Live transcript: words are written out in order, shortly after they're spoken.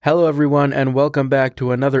Hello, everyone, and welcome back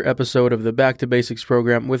to another episode of the Back to Basics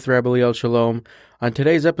program with Rabbi Liel Shalom. On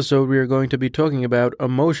today's episode, we are going to be talking about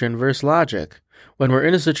emotion versus logic. When we're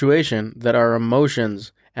in a situation that our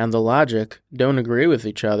emotions and the logic don't agree with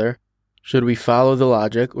each other, should we follow the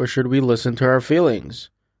logic or should we listen to our feelings?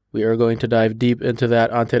 We are going to dive deep into that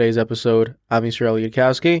on today's episode. I'm Yisrael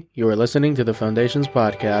Yudkowsky. You are listening to the Foundations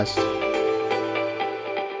Podcast.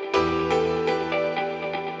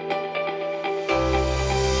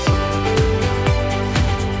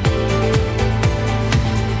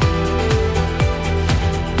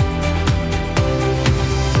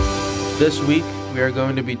 This week, we are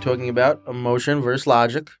going to be talking about emotion versus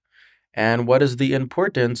logic and what is the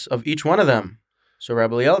importance of each one of them. So,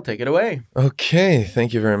 Rabbi Liel, take it away. Okay,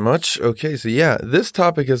 thank you very much. Okay, so this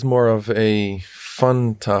topic is more of a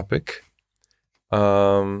fun topic.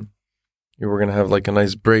 We're going to have like a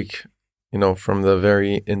nice break, from the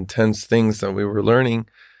very intense things that we were learning.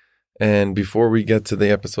 And before we get to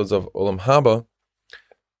the episodes of Olam Haba,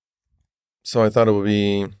 so I thought it would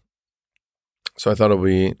be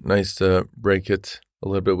nice to break it a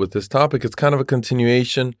little bit with this topic. It's kind of a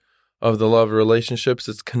continuation of the love relationships.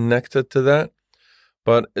 It's connected to that,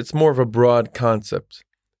 but it's more of a broad concept.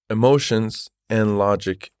 Emotions and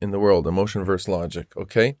logic in the world. Emotion versus logic,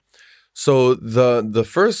 okay? So the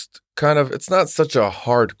first kind of, it's not such a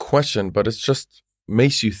hard question, but it's just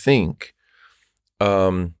makes you think.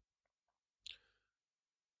 In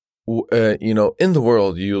the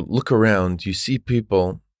world, you look around, you see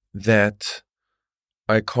people that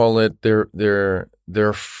I call it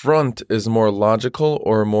their front is more logical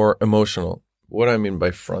or more emotional. What do I mean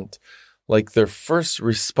by front? Like their first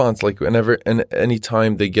response, like any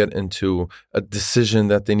time they get into a decision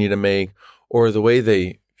that they need to make, or the way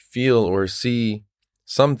they feel or see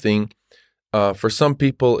something, for some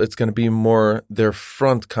people it's going to be more their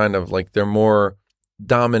front, kind of like their more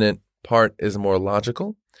dominant part is more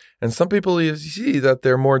logical. And some people, you see that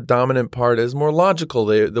their more dominant part is more logical.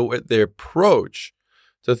 They approach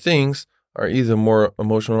to things are either more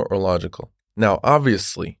emotional or logical. Now,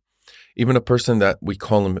 obviously, even a person that we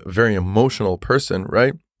call him a very emotional person,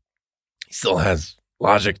 right? He still has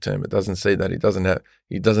logic to him. It doesn't say that he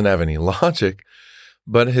doesn't have any logic,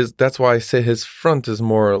 but that's why I say his front is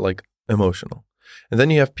more like emotional. And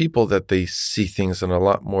then you have people that they see things in a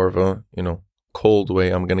lot more of a, cold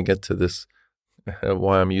way. I'm going to get to this,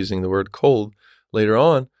 why I'm using the word cold later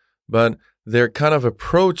on, but their kind of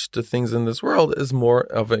approach to things in this world is more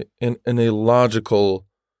of in a logical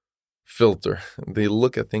filter. They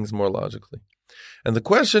look at things more logically. And the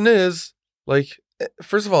question is, like,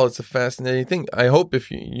 first of all, it's a fascinating thing. I hope if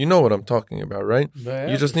you know what I'm talking about, right? Yeah,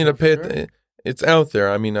 you just need to pay it. It's out there.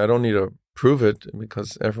 I mean, I don't need to prove it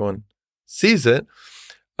because everyone sees it.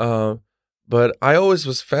 But I always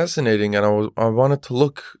was fascinating, and I wanted to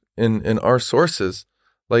look in our sources,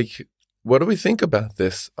 like, what do we think about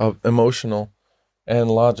this of emotional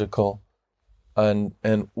and logical, and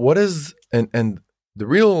what is and the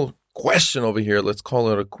real question over here? Let's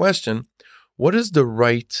call it a question. What is the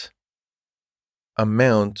right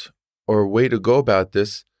amount or way to go about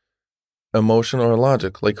this, emotion or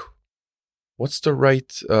logic? Like, what's the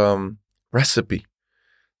right recipe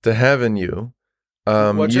to have in you?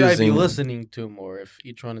 What should I be listening to more if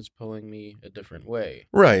each one is pulling me a different way?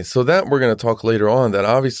 Right. So that we're going to talk later on. That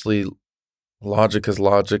obviously, logic is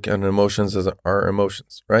logic and emotions are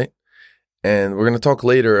emotions, right? And we're going to talk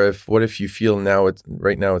later what if you feel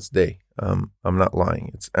right now it's day. I'm not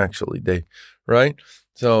lying. It's actually day, right?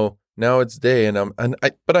 So now it's day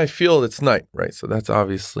but I feel it's night, right? So that's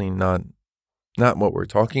obviously not what we're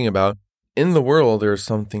talking about. In the world, there are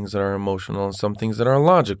some things that are emotional and some things that are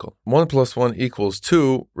logical. 1 + 1 =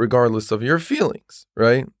 2, regardless of your feelings,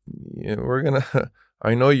 right?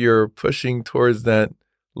 I know you're pushing towards that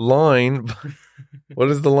line. What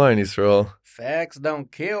is the line, Yisrael? Facts don't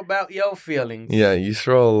care about your feelings. Yeah,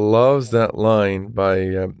 Yisrael loves that line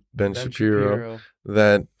by Ben Shapiro,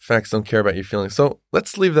 that facts don't care about your feelings. So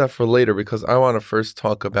let's leave that for later because I want to first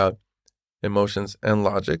talk about emotions and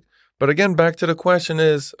logic. But again, back to the question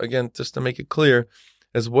is, again, just to make it clear,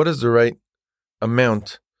 is what is the right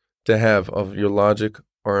amount to have of your logic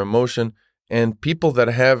or emotion? And people that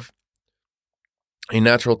have a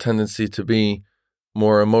natural tendency to be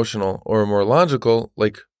more emotional or more logical,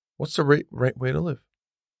 like, what's the right way to live,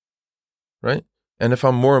 right? And if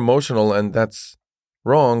I'm more emotional and that's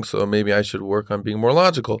wrong, so maybe I should work on being more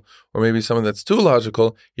logical, or maybe someone that's too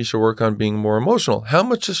logical, he should work on being more emotional. How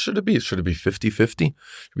much should it be? Should it be 50-50? Should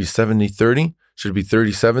it be 70-30? Should it be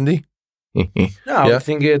 30-70? I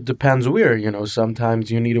think it depends where, sometimes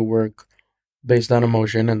you need to work based on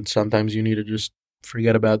emotion and sometimes you need to just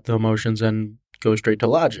forget about the emotions and go straight to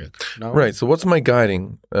logic. No? Right. So what's my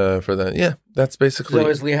guiding for that? Yeah, that's basically... So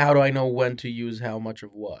obviously, how do I know when to use how much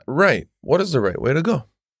of what? Right. What is the right way to go?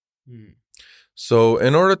 Hmm. So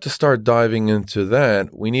in order to start diving into that,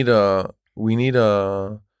 we need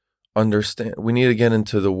to understand, we need to get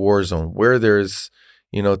into the war zone where there's,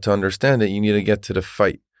 to understand it, you need to get to the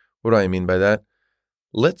fight. What do I mean by that?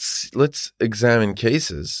 Let's examine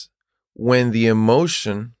cases when the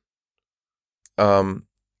emotion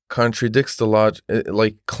contradicts the logic,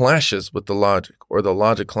 like clashes with the logic, or the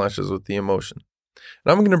logic clashes with the emotion.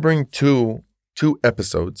 And I'm going to bring two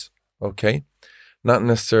episodes, okay? Not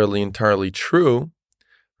necessarily entirely true,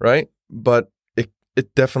 right? But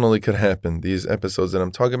it definitely could happen, these episodes that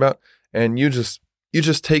I'm talking about. And you just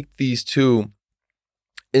take these two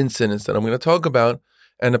incidents that I'm going to talk about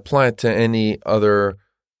and apply it to any other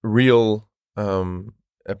real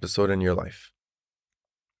episode in your life.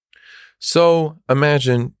 So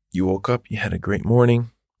imagine you woke up, you had a great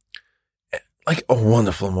morning, like a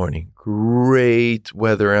wonderful morning, great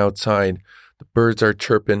weather outside, the birds are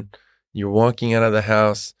chirping, you're walking out of the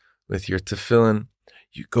house with your tefillin,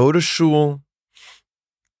 you go to shul,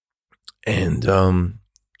 and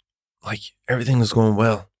like everything is going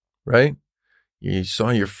well, right? You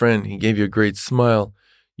saw your friend, he gave you a great smile,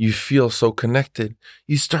 you feel so connected,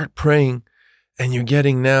 you start praying, and you're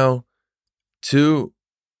getting now to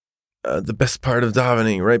the best part of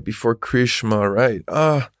davening, right before Krishma, right?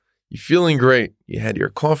 You're feeling great. You had your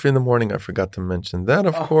coffee in the morning. I forgot to mention that,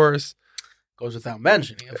 of course. Goes without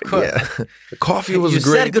mentioning, of course. Yeah, the coffee was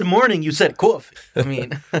great. You said good morning, you said coffee. I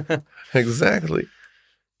mean. Exactly.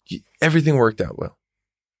 Everything worked out well.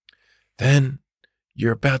 Then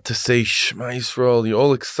you're about to say Shema Yisrael. You're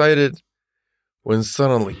all excited when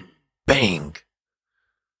suddenly, bang,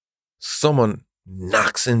 someone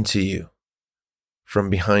knocks into you from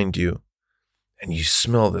behind you, and you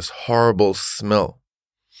smell this horrible smell.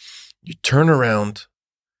 You turn around,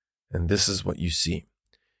 and this is what you see.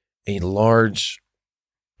 A large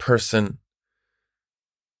person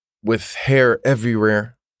with hair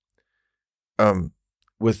everywhere,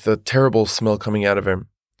 with a terrible smell coming out of him.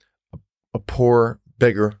 A poor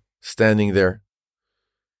beggar standing there,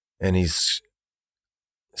 and he's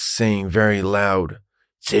saying very loud,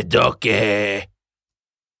 Tzedakah.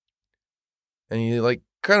 And he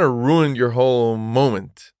kind of ruined your whole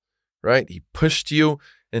moment, right? He pushed you,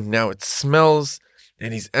 and now it smells,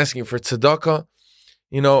 and he's asking for tzedakah.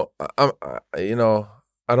 I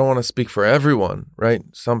don't want to speak for everyone, right?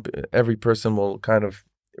 Every person will kind of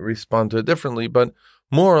respond to it differently, but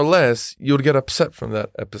more or less, you'll get upset from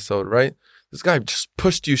that episode, right? This guy just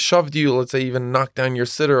pushed you, shoved you, let's say even knocked down your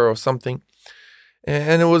sitter or something,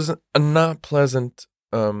 and it was a not pleasant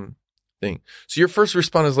thing. So your first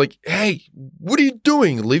response is like, hey, what are you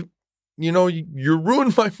doing? Leave, you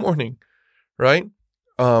ruined my morning, right?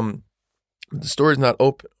 The story's not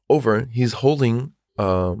over. He's holding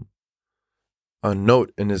a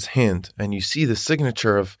note in his hand, and you see the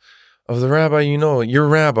signature of the rabbi, your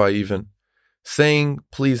rabbi even, saying,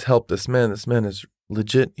 please help this man. This man is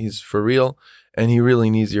legit. He's for real, and he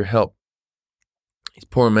really needs your help. He's a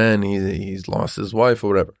poor man. He's lost his wife or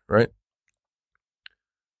whatever, right?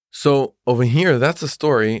 So over here, that's a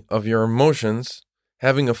story of your emotions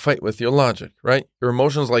having a fight with your logic, right? Your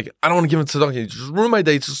emotions like, I don't want to give it to tzedakah. Just ruin my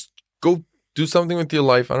day. Just go do something with your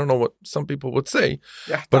life. I don't know what some people would say.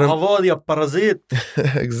 Yeah, but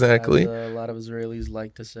exactly. As a lot of Israelis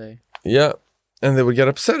like to say. Yeah. And they would get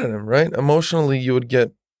upset at him, right? Emotionally, you would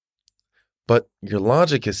get, but your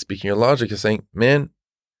logic is speaking. Your logic is saying, man,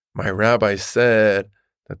 my rabbi said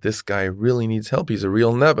that this guy really needs help. He's a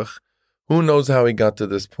real nebuch. Who knows how he got to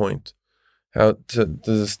this point, how to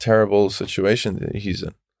this terrible situation that he's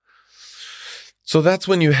in. So that's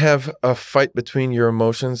when you have a fight between your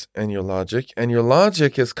emotions and your logic. And your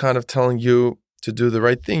logic is kind of telling you to do the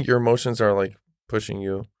right thing. Your emotions are like pushing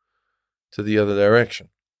you to the other direction.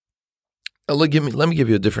 Let me give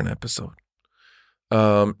you a different episode.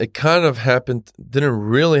 It kind of happened, didn't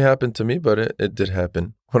really happen to me, but it did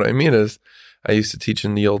happen. What I mean is, I used to teach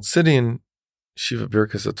in the old city in Shiva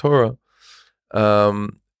Birkas Torah.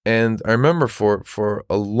 And I remember for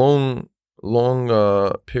a long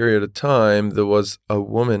period of time, there was a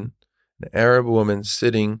woman, an Arab woman,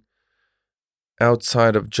 sitting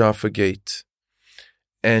outside of Jaffa Gate.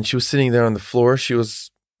 And she was sitting there on the floor. She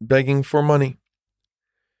was begging for money.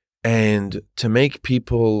 And to make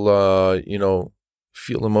people,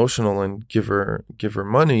 feel emotional and give her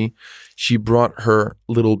money, she brought her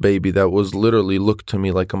little baby that was literally looked to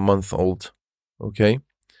me like a month old. Okay.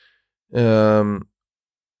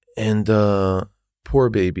 Poor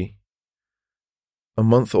baby, a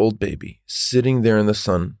month-old baby, sitting there in the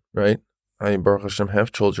sun, right? I Baruch Hashem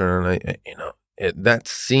have children, and that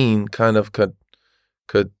scene kind of could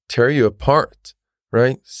tear you apart,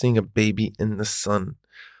 right? Seeing a baby in the sun.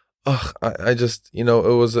 Ugh, I just, it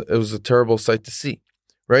was a terrible sight to see,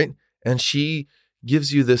 right? And she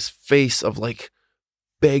gives you this face of like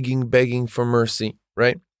begging for mercy,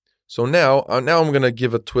 right? So now I'm going to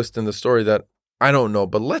give a twist in the story that I don't know,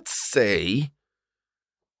 but let's say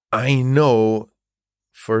I know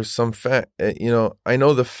for some fact, I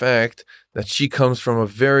know the fact that she comes from a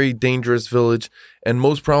very dangerous village, and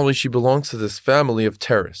most probably she belongs to this family of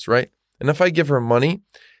terrorists, right? And if I give her money,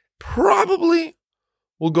 probably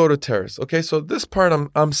we'll go to terrorists. Okay, so this part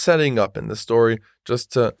I'm setting up in the story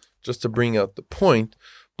just to bring out the point.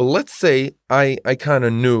 But let's say I kind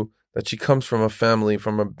of knew that she comes from a family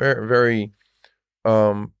from a very, very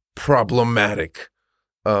problematic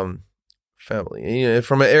family,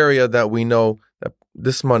 from an area that we know that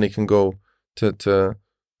this money can go to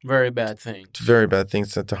very bad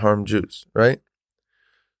things, to harm Jews, right?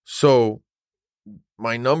 So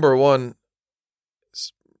my number one,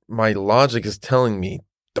 my logic is telling me,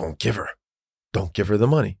 don't give her the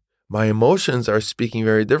money. My emotions are speaking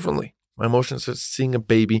very differently. My emotions are seeing a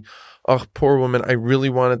baby. Oh, poor woman. I really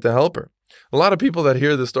wanted to help her. A lot of people that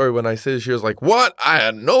hear the story when I say she was like, what? I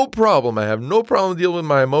had no problem. I have no problem dealing with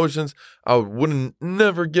my emotions. I wouldn't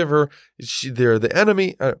never give her. They're the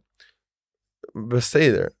enemy. But stay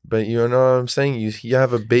there. But you know what I'm saying? You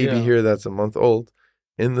have a baby here that's a month old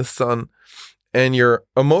in the sun, and your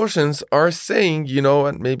emotions are saying,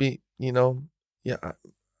 and maybe,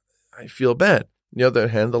 I feel bad. On the other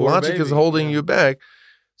hand, the poor logic baby is holding you back.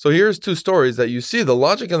 So here's two stories that you see. The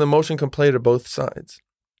logic and the emotion can play to both sides,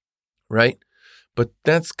 right? But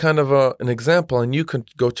that's kind of an example, and you can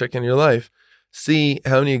go check in your life, see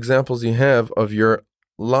how many examples you have of your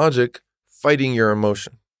logic fighting your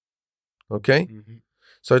emotion. Okay? Mm-hmm.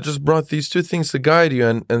 So I just brought these two things to guide you,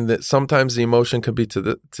 and that sometimes the emotion could be to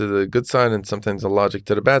the good side, and sometimes the logic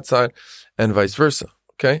to the bad side, and vice versa.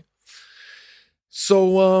 Okay?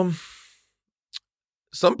 So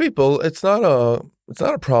some people, it's not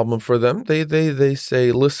a problem for them. They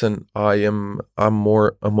say, listen, I'm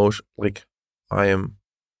more emotional, like I am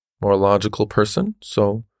more logical person,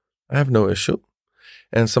 so I have no issue.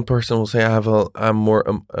 And some person will say I'm more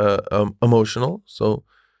emotional, so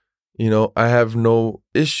I have no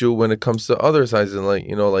issue when it comes to other sides, and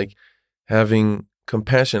like having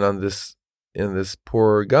compassion on this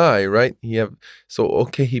poor guy, right?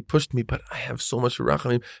 He pushed me, but I have so much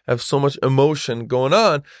rachamim, I have so much emotion going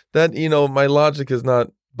on that my logic is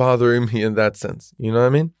not bothering me in that sense. You know what I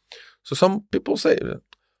mean? So some people say that,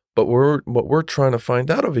 but what we're trying to find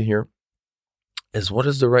out over here is what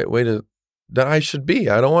is the right way that I should be.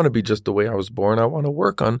 I don't want to be just the way I was born. I want to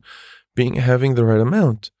work on having the right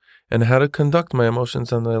amount and how to conduct my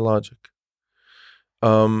emotions and my logic.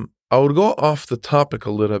 I would go off the topic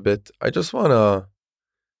a little bit. I just want to,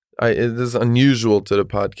 it is unusual to the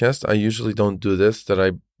podcast. I usually don't do this, that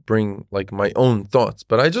I bring like my own thoughts,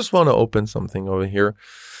 but I just want to open something over here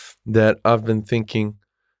that I've been thinking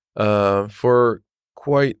for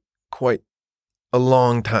quite a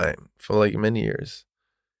long time, for like many years.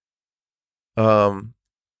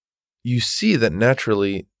 You see that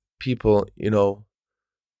naturally people,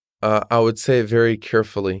 I would say very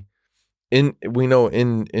carefully, in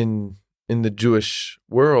the Jewish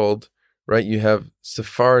world, right? You have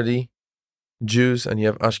Sephardi Jews and you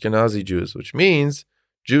have Ashkenazi Jews, which means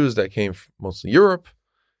Jews that came from mostly Europe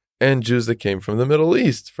and Jews that came from the Middle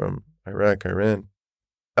East, from Iraq, Iran.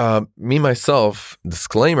 Me, myself,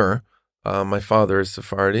 disclaimer, my father is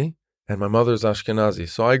Sephardi and my mother is Ashkenazi.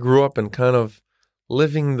 So I grew up in kind of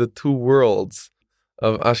living the two worlds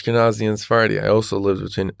of Ashkenazi and Sephardi. I also lived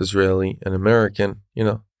between Israeli and American,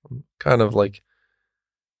 kind of like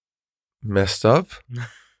messed up,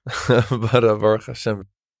 but Baruch Hashem.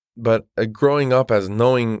 But growing up as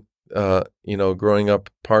knowing, growing up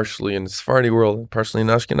partially in the Sephardi world and partially in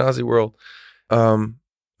the Ashkenazi world,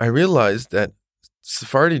 I realized that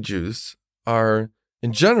Sephardi Jews are,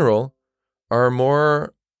 in general, are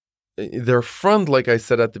more, their front, like I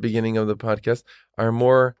said at the beginning of the podcast, are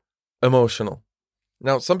more emotional.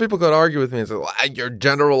 Now, some people could argue with me and say, well, you're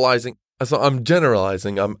generalizing. So I'm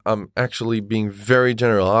generalizing. I'm actually being very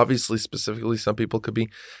general. Obviously, specifically, some people could be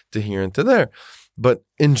to here and to there. But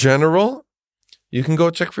in general, you can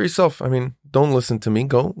go check for yourself. I mean, don't listen to me.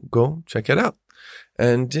 Go check it out.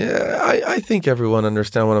 And I think everyone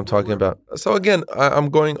understands what I'm talking about. So again,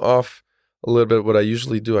 I'm going off a little bit what I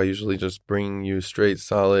usually do. I usually just bring you straight,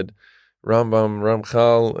 solid Rambam,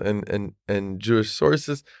 Ramchal, and Jewish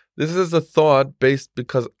sources. This is a thought based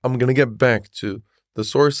because I'm going to get back to the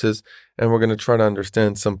sources, and we're going to try to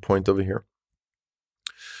understand some point over here.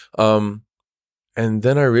 And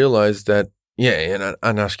then I realized that, and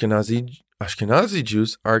Ashkenazi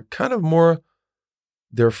Jews are kind of more,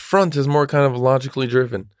 their front is more kind of logically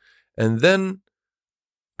driven. And then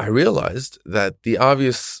I realized that the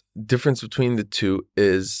obvious difference between the two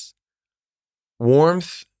is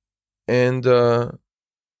warmth and,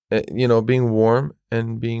 being warm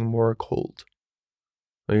and being more cold.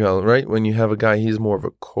 Right? When you have a guy, he's more of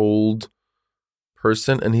a cold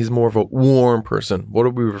person and he's more of a warm person. What do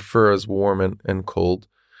we refer as warm and cold?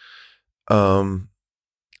 By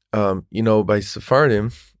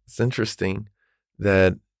Sephardim, it's interesting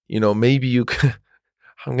that, maybe you can,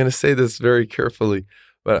 I'm going to say this very carefully,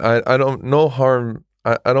 but I don't, no harm,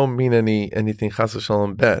 I don't mean anything chas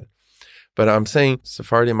v'shalom bad. But I'm saying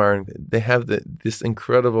Sephardim they have this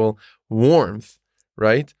incredible warmth,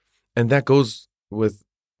 right? And that goes with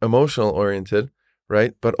emotional oriented,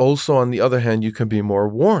 right? But also on the other hand, you can be more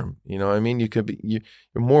warm. You know what I mean? You could be you're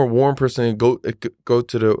more warm person. It could go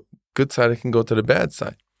to the good side. It can go to the bad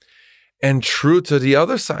side. And true to the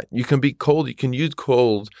other side, you can be cold. You can use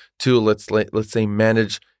cold to let's say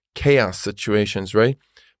manage chaos situations, right?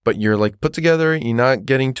 But you're like put together. You're not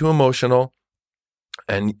getting too emotional.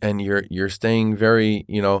 And you're staying very,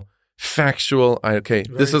 factual.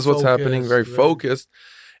 This is what's happening, very focused.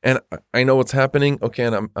 And I know what's happening. Okay,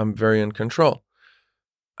 and I'm very in control.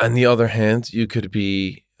 On the other hand, you could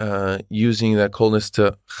be using that coldness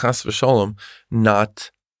to chas v'shalom,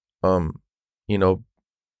 not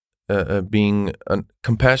being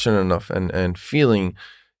compassionate enough and feeling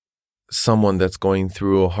someone that's going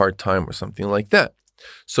through a hard time or something like that.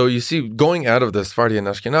 So you see, going out of the Sephardi and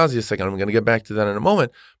Ashkenazi a second, I'm going to get back to that in a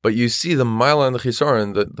moment, but you see the mila and the chisar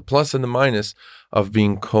and the plus and the minus of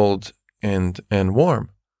being cold and warm,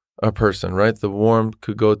 a person, right? The warm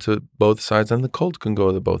could go to both sides and the cold can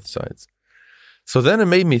go to both sides. So then it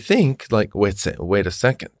made me think, like, wait a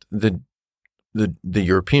second. The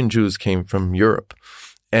European Jews came from Europe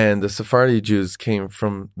and the Sephardi Jews came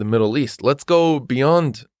from the Middle East. Let's go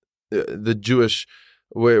beyond the Jewish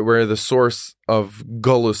where the source of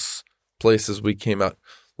Gullus places we came out.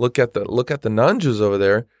 Look at the non-Jews over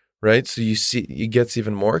there, right? So you see, it gets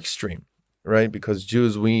even more extreme, right? Because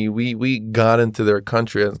Jews, we got into their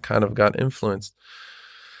country and kind of got influenced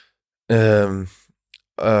down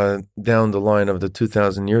the line of the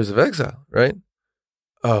 2,000 years of exile, right?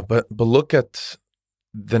 But look at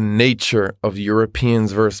the nature of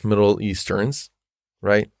Europeans versus Middle Easterns,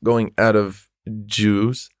 right? Going out of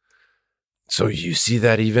Jews. So you see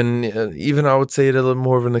that even I would say it a little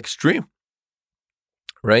more of an extreme,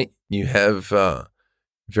 right? You have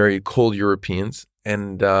very cold Europeans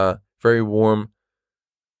and very warm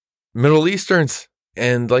Middle Easterns.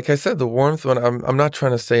 And like I said, the warmth, when I'm not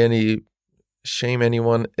trying to shame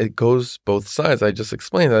anyone. It goes both sides. I just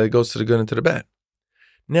explained that it goes to the good and to the bad.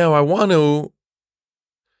 Now I want to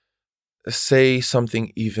say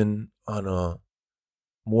something even on a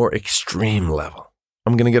more extreme level.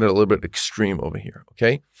 I'm going to get a little bit extreme over here,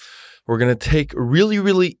 okay? We're going to take really,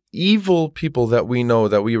 really evil people that we know,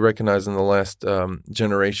 that we recognize in the last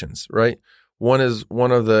generations, right? One of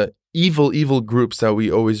the evil groups that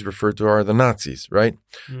we always refer to are the Nazis, right?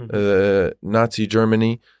 Mm-hmm. Nazi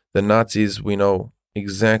Germany, the Nazis, we know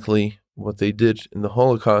exactly what they did in the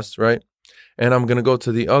Holocaust, right? And I'm going to go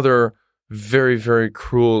to the other very, very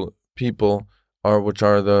cruel people, which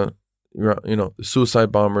are the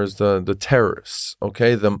suicide bombers, the terrorists,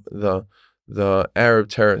 okay, the Arab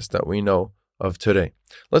terrorists that we know of today.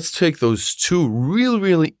 Let's take those two really,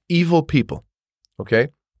 really evil people, okay,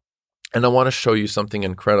 and I want to show you something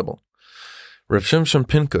incredible. Rav Shimshon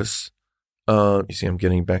Pinkus, you see, I'm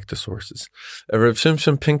getting back to sources. Rav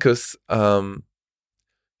Shimshon Pinkus,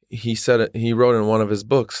 he wrote in one of his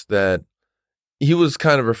books that he was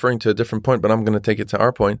kind of referring to a different point, but I'm going to take it to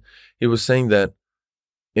our point. He was saying that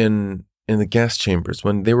in the gas chambers,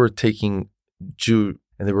 when they were taking Jew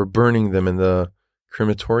and they were burning them in the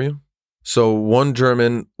crematorium, so one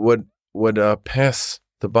German would pass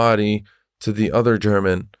the body to the other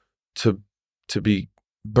German to be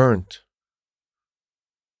burnt,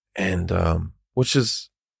 and which is,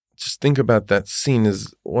 just think about that scene,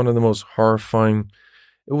 is one of the most horrifying.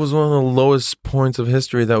 It was one of the lowest points of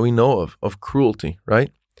history that we know of cruelty,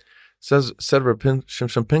 right? Said Rav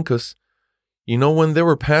Shimshon Pinkus, when they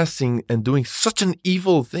were passing and doing such an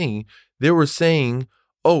evil thing, they were saying,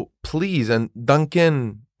 "Oh, please," and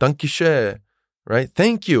 "Danken, dankishe," right?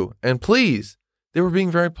 Thank you, and please. They were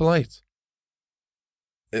being very polite.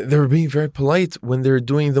 They were being very polite when they're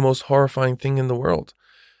doing the most horrifying thing in the world.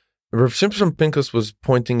 Rav Shimshon Pinkus was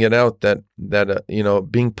pointing it out that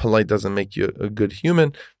being polite doesn't make you a good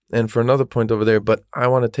human. And for another point over there, but I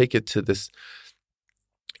want to take it to this.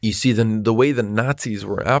 You see, the way the Nazis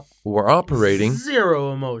were operating,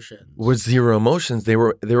 zero emotions. With zero emotions, they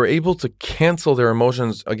were able to cancel their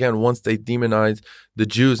emotions again once they demonized the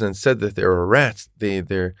Jews and said that they were rats. They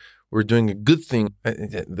were doing a good thing.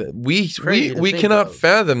 We cannot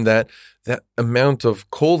fathom that amount of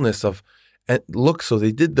coldness of. And look, so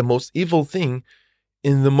they did the most evil thing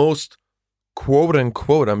in the most quote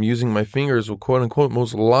unquote, I'm using my fingers, quote unquote,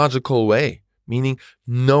 most logical way, meaning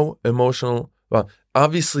no emotional. Well,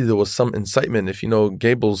 obviously there was some incitement. If you know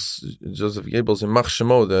Joseph Goebbels in Mach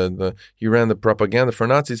Shemo, he ran the propaganda for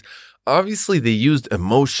Nazis. Obviously they used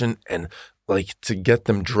emotion and like to get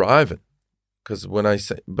them driving. Because when I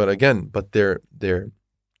say, but they're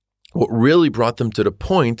what really brought them to the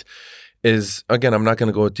point is, again, I'm not going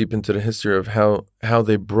to go deep into the history of how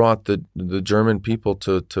they brought the German people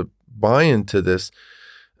to buy into this.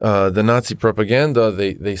 The Nazi propaganda,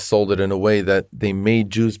 they sold it in a way that they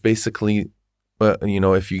made Jews basically,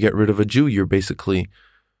 if you get rid of a Jew, you're basically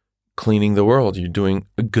cleaning the world. You're doing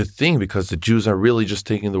a good thing because the Jews are really just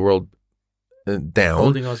taking the world down.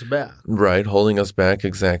 Holding us back. Right, holding us back,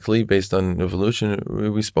 exactly, based on evolution.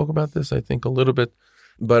 We spoke about this, I think, a little bit.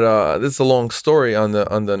 But this is a long story on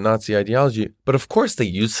the Nazi ideology. But of course, they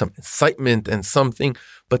used some incitement and something,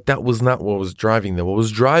 but that was not what was driving them. What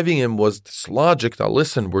was driving them was this logic that,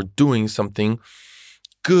 listen, we're doing something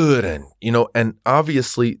good. And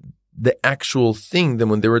obviously, the actual thing, then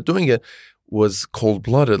when they were doing it, was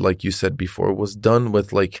cold-blooded, like you said before, was done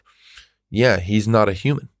with he's not a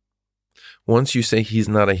human. Once you say he's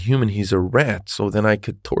not a human, he's a rat. So then I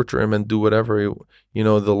could torture him and do whatever.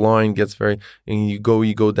 The line gets very, and you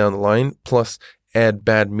go down the line. Plus, add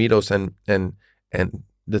bad mitos and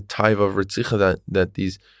the taiva of ritzicha that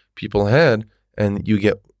these people had, and you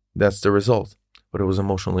get that's the result. But it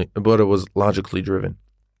was logically driven.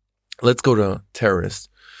 Let's go to terrorists.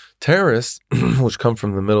 Terrorists, which come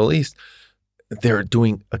from the Middle East, they're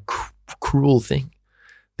doing a cruel thing.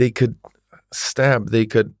 They could stab, they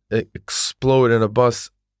could explode in a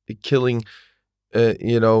bus, killing,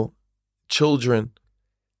 children.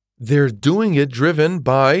 They're doing it driven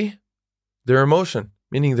by their emotion,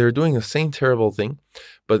 meaning they're doing the same terrible thing.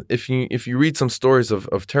 But if you read some stories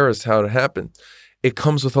of terrorists, how it happened, it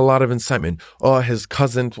comes with a lot of incitement. Oh, his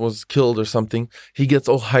cousin was killed or something. He gets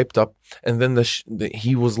all hyped up, and then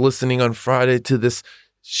he was listening on Friday to this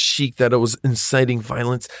sheik that it was inciting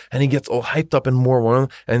violence, and he gets all hyped up and more,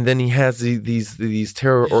 and then he has these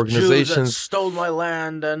terror organizations. Jews that stole my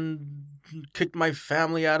land and kicked my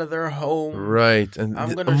family out of their home. Right, and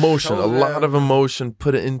emotion, a lot of emotion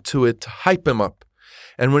put into it to hype him up.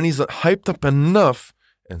 And when he's hyped up enough,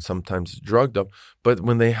 and sometimes drugged up, but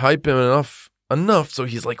when they hype him enough, so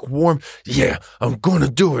he's like warm, yeah, I'm going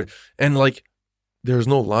to do it, and there's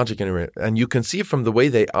no logic in it. And you can see from the way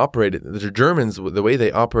they operated, the Germans, the way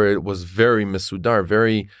they operated was very misudar,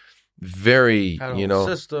 very, very, had a whole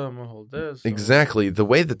system, a whole this. Exactly. The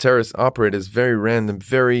way the terrorists operate is very random,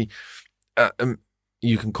 very,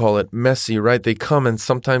 you can call it messy, right? They come and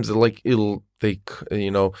sometimes you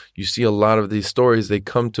see a lot of these stories. They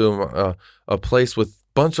come to a place with a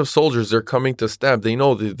bunch of soldiers. They're coming to stab. They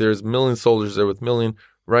know that there's million soldiers there with million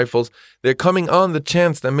rifles. They're coming on the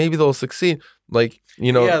chance that maybe they'll succeed.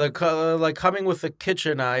 Yeah, they're coming with a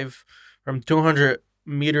kitchen knife from 200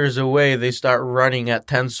 meters away. They start running at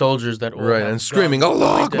 10 soldiers that and screaming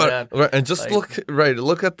Allah Akbar. Right, and just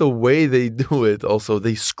look at the way they do it. Also,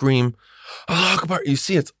 they scream Allah Akbar. You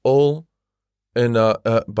see, it's all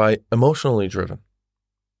by emotionally driven.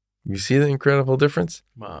 You see the incredible difference?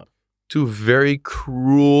 Wow. Two very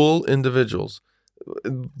cruel individuals,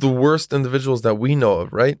 the worst individuals that we know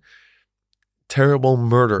of, right? Terrible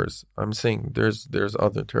murders. I'm saying there's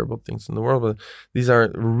other terrible things in the world, but these are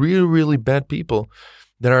really, really bad people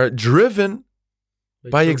that are driven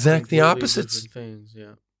by exactly opposites. Things,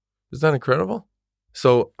 yeah. Is that incredible?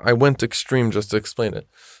 So I went extreme just to explain it.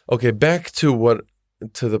 Okay, back to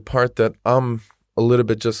the part that I'm a little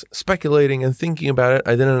bit just speculating and thinking about it.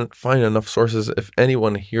 I didn't find enough sources. If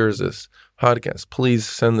anyone hears this podcast, please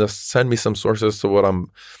send me some sources to what I'm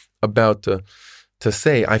about to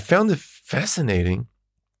say. I found it fascinating,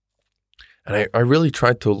 and I really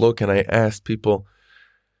tried to look, and I asked people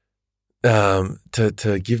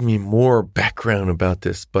to give me more background about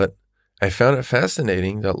this, but I found it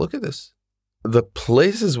fascinating that, look at this, the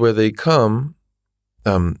places where they come,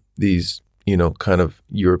 these kind of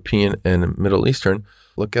European and Middle Eastern,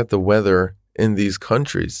 look at the weather in these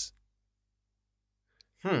countries.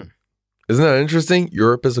 Isn't that interesting?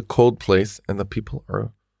 Europe is a cold place, and the people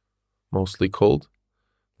are mostly cold.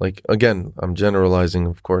 Like, again, I'm generalizing,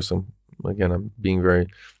 of course. I'm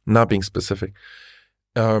not being specific.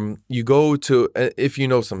 You go to, if you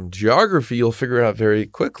know some geography, you'll figure out very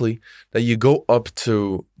quickly that you go up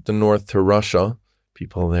to the north to Russia,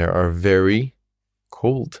 people there are very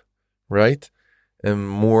cold, right? And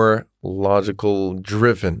more logical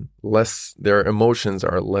driven, their emotions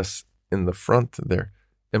are less in the front there.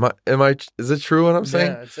 Is it true what I'm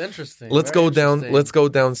saying? Yeah, it's interesting. Let's Very go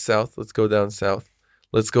down south. Let's go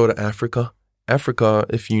to Africa. Africa,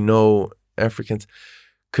 if you know Africans,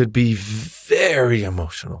 could be very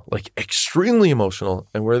emotional, like extremely emotional,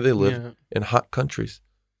 and where they live in hot countries,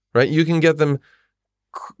 right? You can get them.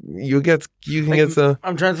 You can get the.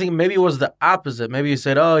 I'm trying to think. Maybe it was the opposite. Maybe you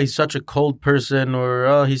said, "Oh, he's such a cold person," or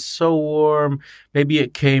 "Oh, he's so warm." Maybe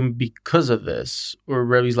it came because of this, or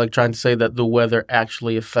Rebbe's like trying to say that the weather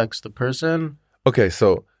actually affects the person. Okay,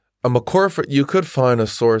 so a makor you could find a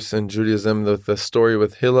source in Judaism, the story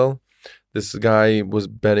with Hillel. This guy was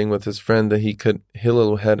betting with his friend that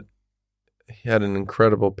Hillel had an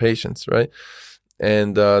incredible patience, right?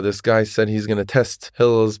 And this guy said he's going to test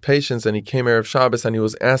Hillel's patience, and he came Erev Shabbos, and he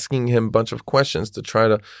was asking him a bunch of questions to try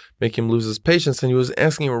to make him lose his patience, and he was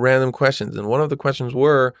asking him random questions, and one of the questions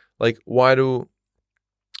were like, why do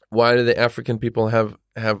the African people have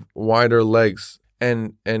wider legs?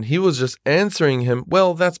 And he was just answering him,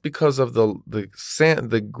 well, that's because of the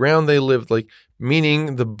sand, the ground they lived, like,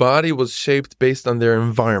 meaning the body was shaped based on their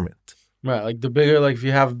environment. Right, like the bigger, like if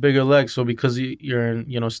you have bigger legs, so because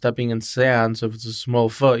you're stepping in sand, so if it's a small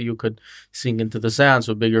foot, you could sink into the sand.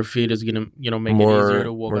 So bigger feet is gonna make it easier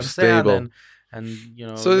to walk on stable. sand,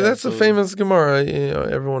 and So that's a famous Gemara.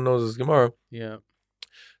 Everyone knows this Gemara. Yeah.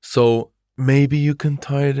 So maybe you can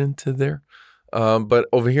tie it into there, but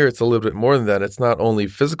over here it's a little bit more than that. It's not only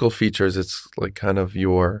physical features; it's like kind of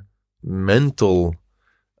your mental.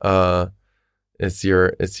 It's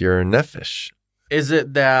your nefesh. Is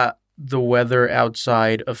it that the weather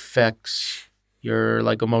outside affects your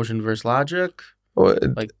like emotion versus logic?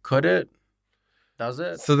 Like, could it? Does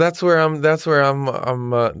it? So that's where I'm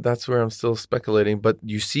still speculating. But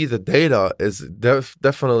you see, the data is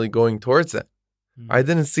definitely going towards that. Mm-hmm. I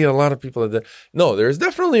didn't see a lot of people that. No, there's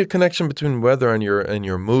definitely a connection between weather and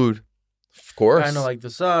your mood. Of course, kind of like the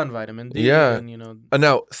sun, vitamin D. Yeah, and,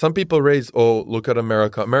 now some people raise, look at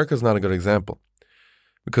America. America's not a good example.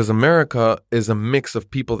 Because America is a mix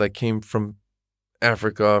of people that came from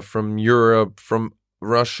Africa, from Europe, from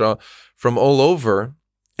Russia, from all over,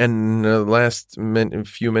 and the last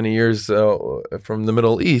many years from the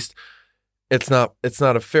Middle East. It's not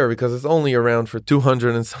fair because it's only around for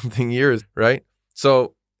 200 and something years, right?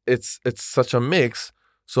 So it's such a mix.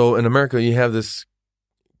 So in America, you have this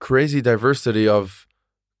crazy diversity of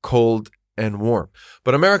cold and warm.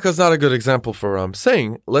 But America is not a good example for what I'm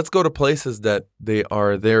saying. Let's go to places that they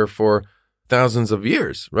are there for thousands of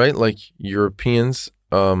years, right? Like Europeans,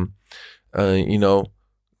 close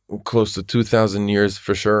to 2,000 years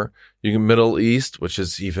for sure. You can Middle East, which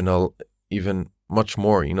is even much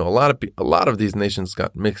more. A lot of these nations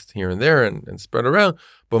got mixed here and there and spread around,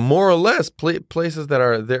 but more or less places that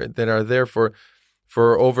are there for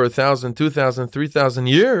over 1,000, 2,000, 3,000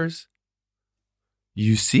 years.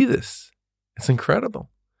 You see this. It's incredible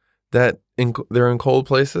that they're in cold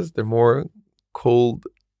places. They're more cold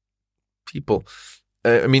people.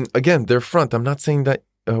 I mean, again, they're front. I'm not saying that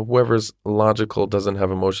whoever's logical doesn't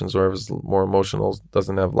have emotions, or whoever's more emotional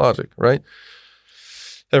doesn't have logic, right?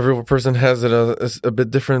 Every person has it a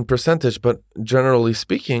bit different percentage, but generally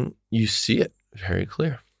speaking, you see it very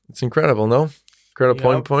clear. It's incredible, no?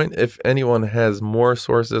 Incredible point. If anyone has more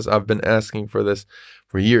sources, I've been asking for this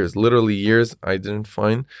for years, literally years. I didn't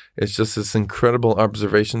find. It's just this incredible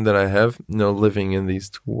observation that I have, living in these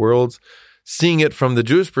two worlds, seeing it from the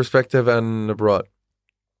Jewish perspective and abroad.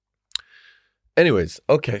 Anyways,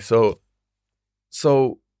 okay, so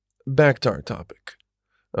back to our topic.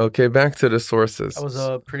 Okay, back to the sources. That was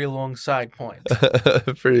a pretty long side point.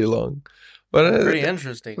 Pretty long, but pretty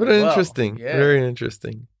interesting. But interesting, yeah. Very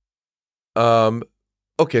interesting.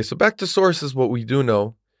 Okay, so back to sources. What we do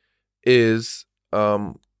know is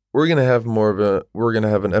we're gonna have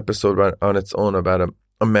an episode on its own about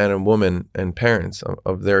a man and woman and parents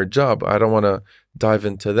of their job. I don't want to dive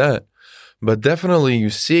into that, but definitely you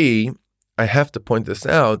see, I have to point this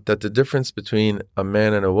out, that the difference between a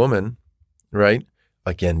man and a woman, right?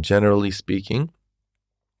 Again, generally speaking,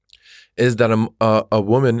 is that a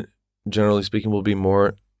woman, generally speaking, will be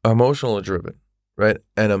more emotionally driven, right?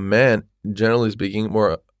 And a man, generally speaking,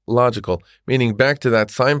 more logical. Meaning, back to that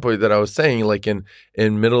sign point that I was saying, like in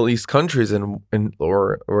Middle East countries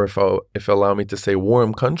or if allow me to say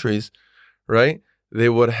warm countries, right? they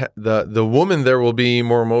would the woman there will be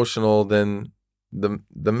more emotional than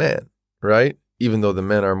the man, right? Even though the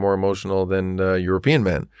men are more emotional than the European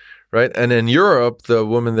men, right? And in Europe, the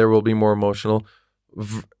woman there will be more emotional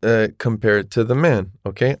compared to the man,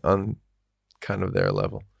 okay, on kind of their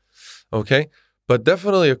level, okay? But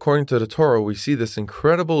definitely, according to the Torah, we see this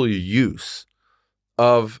incredible use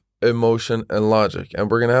of emotion and logic.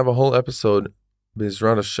 And we're going to have a whole episode,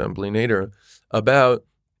 Bezrat Hashem, later, about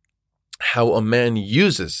how a man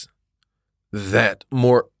uses that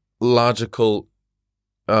more logical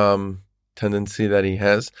tendency that he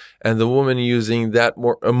has, and the woman using that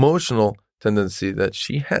more emotional tendency that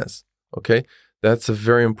she has. Okay? That's a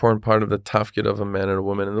very important part of the tafkid of a man and a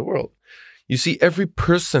woman in the world. You see, every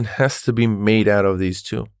person has to be made out of these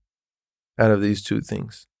two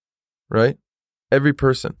things, right? Every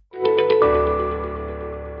person.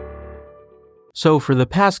 So for the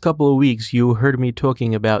past couple of weeks, you heard me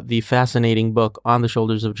talking about the fascinating book On the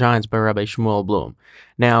Shoulders of Giants by Rabbi Shmuel Bloom.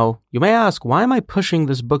 Now, you may ask, why am I pushing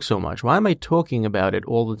this book so much? Why am I talking about it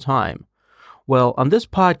all the time? Well, on this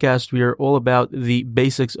podcast, we are all about the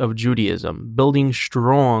basics of Judaism, building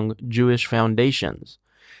strong Jewish foundations.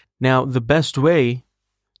 Now, the best way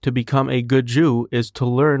to become a good Jew is to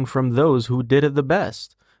learn from those who did it the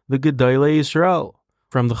best, the Gedolei Yisrael.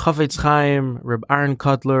 From the Chafetz Chaim, Reb Aaron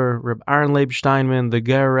Kotler, Reb Aaron Leib Steinman, the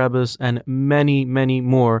Ger Rebbes, and many, many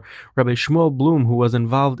more. Rabbi Shmuel Bloom, who was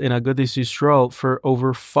involved in Agudas Yisrael for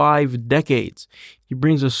over 5 decades. He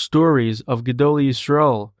brings us stories of Gedolei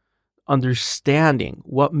Yisrael, understanding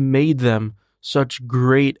what made them such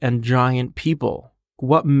great and giant people.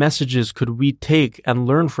 What messages could we take and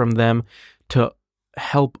learn from them to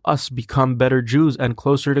help us become better Jews and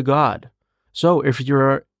closer to God? So if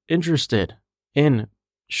you're interested in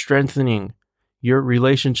strengthening your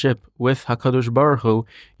relationship with HaKadosh Baruch Hu,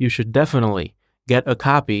 you should definitely get a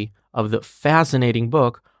copy of the fascinating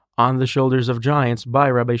book On the Shoulders of Giants by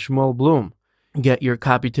Rabbi Shmuel Bloom. Get your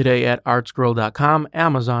copy today at artscroll.com,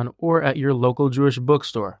 Amazon, or at your local Jewish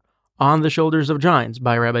bookstore. On the Shoulders of Giants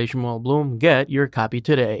by Rabbi Shmuel Bloom. Get your copy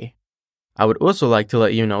today. I would also like to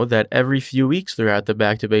let you know that every few weeks throughout the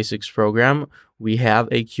Back to Basics program, we have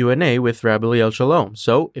a Q&A with Rabbi Liel Shalom.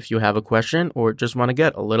 So if you have a question or just want to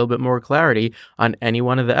get a little bit more clarity on any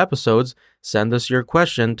one of the episodes, send us your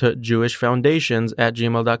question to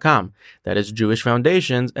jewishfoundations@gmail.com. That is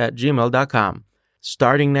jewishfoundations@gmail.com.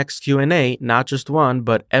 Starting next Q&A, not just one,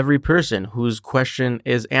 but every person whose question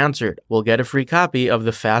is answered will get a free copy of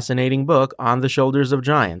the fascinating book On the Shoulders of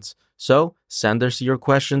Giants. So send us your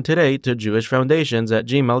question today to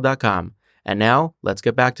jewishfoundations@gmail.com. And now, let's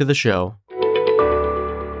get back to the show.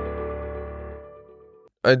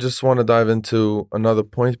 I just want to dive into another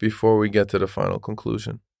point before we get to the final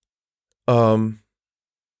conclusion.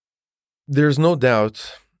 There's no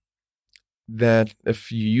doubt that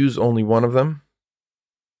if you use only one of them,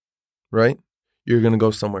 right, you're going to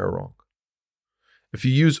go somewhere wrong. If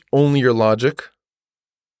you use only your logic,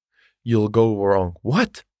 you'll go wrong.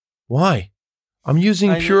 What? Why? I'm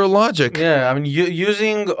using pure logic. Yeah, I mean,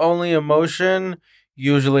 using only emotion,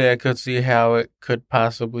 usually I could see how it could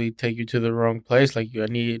possibly take you to the wrong place. Like, you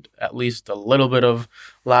need at least a little bit of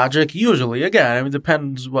logic. Usually, again, I mean, it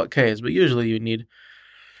depends what case, but usually you need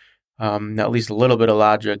at least a little bit of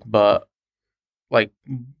logic. But, like,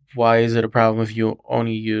 why is it a problem if you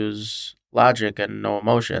only use logic and no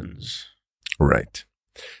emotions? Right.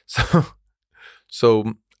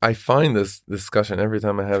 So I find this discussion every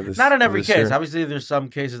time I have this. Not in every case. Year. Obviously, there's some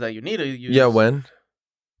cases that you need to use. Yeah, when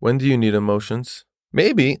do you need emotions?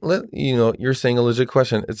 Maybe you're saying a legit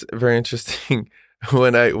question. It's very interesting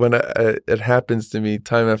when it happens to me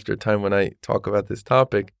time after time when I talk about this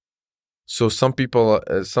topic. So some people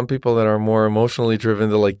that are more emotionally driven,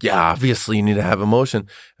 they're like, yeah, obviously you need to have emotion.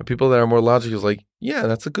 And people that are more logical is like, yeah,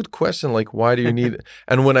 that's a good question. Like, why do you need it?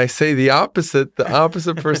 And when I say the opposite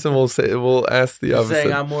person will ask the opposite.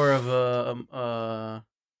 Saying I'm more of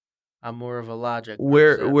a logic.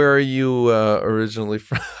 Where are you originally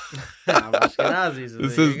from? I'm Ashkenazi. So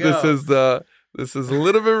this is a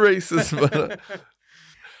little bit racist, but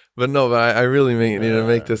I really need to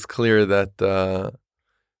make this clear that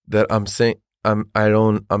I'm saying I'm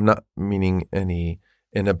not meaning any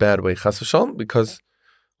in a bad way, chas v'shalom, because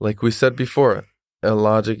like we said before, a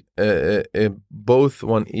logic, both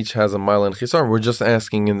one each has a mile and chisar. We're just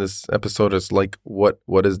asking in this episode is like what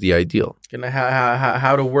is the ideal and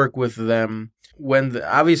how to work with them when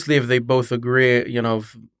obviously if they both agree,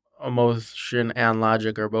 if emotion and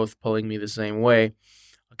logic are both pulling me the same way.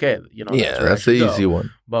 Okay, that's the easy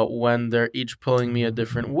one. But when they're each pulling me a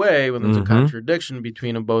different way, when there's a contradiction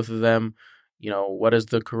between both of them, what is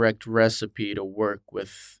the correct recipe to work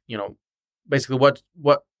with, basically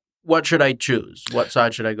what should I choose? What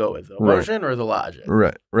side should I go with? The emotion or the logic?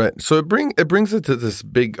 Right. So it brings it to this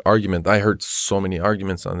big argument. I heard so many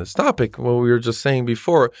arguments on this topic. What we were just saying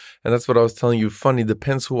before, and that's what I was telling you. Funny,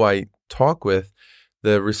 depends who I talk with.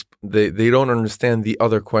 They don't understand the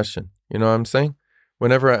other question. You know what I'm saying?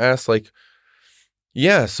 Whenever I ask, like,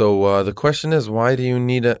 yeah. So the question is, why do you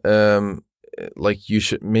need like you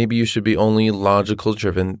should be only logical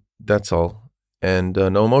driven. That's all. And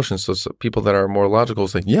no emotions. So people that are more logical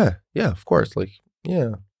is like, yeah, of course. Like,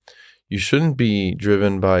 yeah, you shouldn't be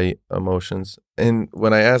driven by emotions. And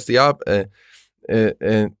when I ask and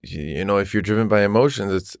if you're driven by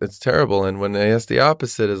emotions, it's terrible. And when I ask the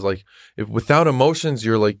opposite is like, if without emotions,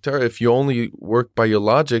 you're like, if you only work by your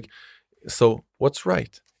logic, so what's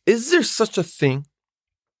right? Is there such a thing?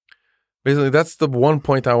 Basically, that's the one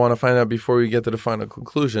point I want to find out before we get to the final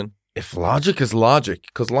conclusion. If logic is logic,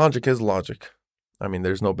 because logic is logic. I mean,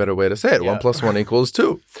 there's no better way to say it. Yeah. 1 + 1 =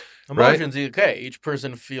 2. Emotions, right? Okay. Each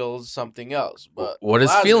person feels something else. But what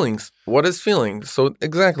is feelings? What is feelings? So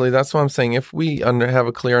exactly, that's what I'm saying. If we have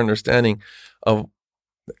a clear understanding of,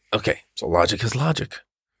 okay, so logic is logic.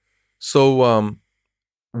 So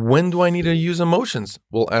when do I need to use emotions?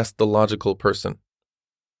 We'll ask the logical person,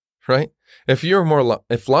 right? If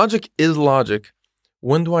if logic is logic,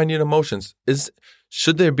 when do I need emotions?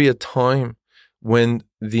 Should there be a time when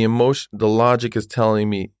the logic is telling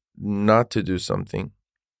me not to do something,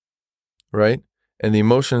 right? And the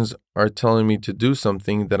emotions are telling me to do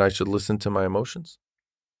something, that I should listen to my emotions?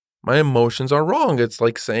 My emotions are wrong. It's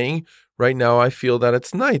like saying, right now I feel that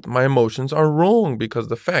it's night. My emotions are wrong because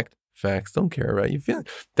facts don't care about your feeling.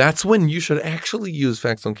 That's when you should actually use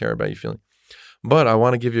facts don't care about your feeling. But I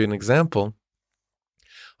want to give you an example.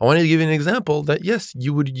 That, yes,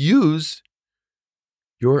 you would use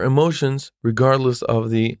your emotions regardless of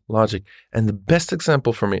the logic. And the best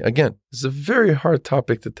example for me, again, it's a very hard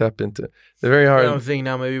topic to tap into. I'm thinking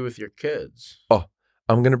now maybe with your kids. Oh,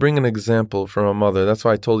 I'm going to bring an example from a mother. That's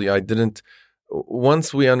why I told you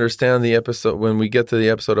once we understand the episode, when we get to the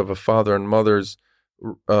episode of a father and mother's,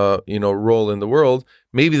 role in the world,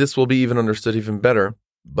 maybe this will be even understood even better.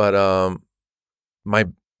 But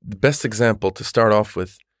the best example to start off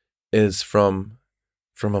with is from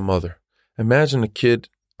a mother. Imagine a kid,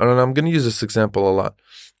 and I'm going to use this example a lot.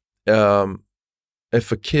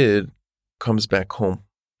 If a kid comes back home,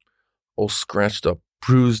 all scratched up,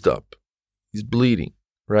 bruised up, he's bleeding,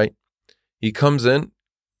 right? He comes in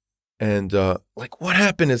and like, what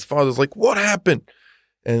happened? His father's like, what happened?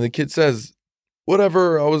 And the kid says,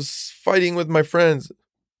 whatever, I was fighting with my friends,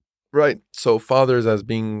 right? So fathers, as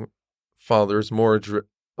being fathers, more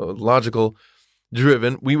logical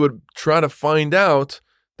driven, we would try to find out.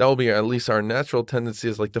 That will be at least our natural tendency,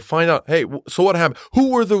 is like to find out, hey, so what happened? Who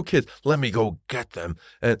were those kids? Let me go get them.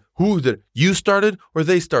 And who did it? You started or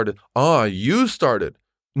they started? You started.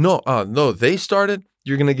 No, they started.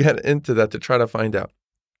 You're going to get into that to try to find out.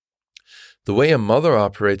 The way a mother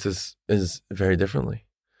operates is very differently.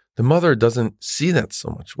 The mother doesn't see that so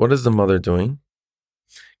much. What is the mother doing?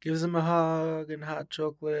 Gives him a hug and hot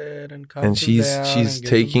chocolate and and she's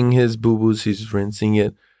taking his boo-boos, she's rinsing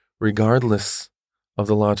it, regardless of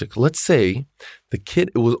the logic. Let's say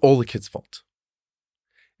it was all the kid's fault.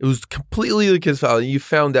 It was completely the kid's fault. You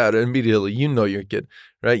found out immediately. You know your kid,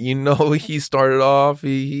 right? You know he started off.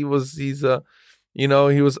 He was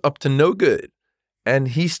up to no good, and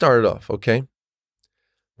he started off. Okay,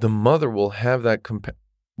 the mother will have that.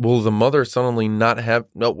 Will the mother suddenly not have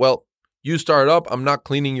no? Well, you started up. I'm not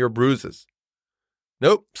cleaning your bruises.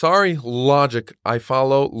 Nope. Sorry. Logic. I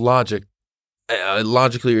follow logic.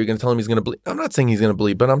 Logically, you're going to tell him he's going to bleed. I'm not saying he's going to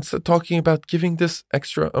bleed, but I'm talking about giving this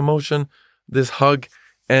extra emotion, this hug,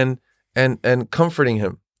 and comforting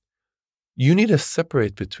him. You need to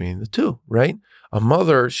separate between the two, right? A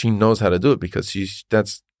mother, she knows how to do it because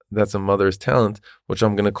that's a mother's talent, which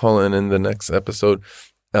I'm going to call in the next episode,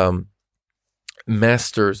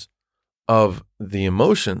 masters of the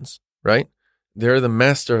emotions, right? They're the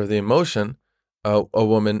master of the emotion, a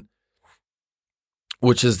woman,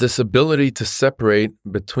 which is this ability to separate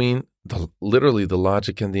between literally the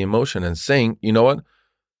logic and the emotion, and saying, you know what?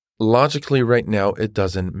 Logically right now, it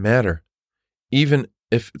doesn't matter. Even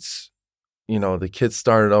if it's, the kid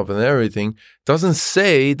started off and everything, doesn't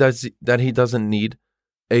say that he doesn't need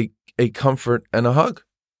a comfort and a hug.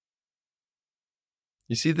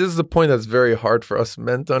 You see, this is a point that's very hard for us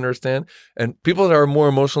men to understand. And people that are more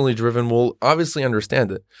emotionally driven will obviously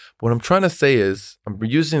understand it. But what I'm trying to say is, I'm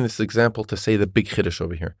using this example to say the big chiddush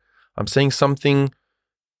over here. I'm saying something,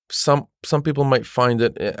 some people might find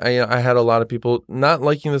it. I had a lot of people not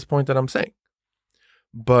liking this point that I'm saying.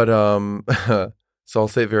 But, so I'll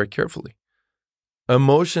say it very carefully.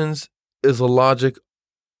 Emotions is a logic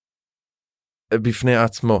bifnei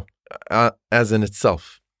atzmo, as in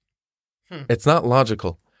itself. It's not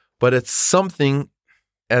logical, but it's something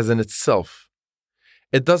as in itself.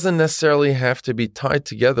 It doesn't necessarily have to be tied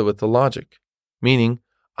together with the logic, meaning,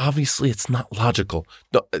 obviously, it's not logical.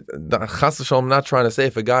 I'm not trying to say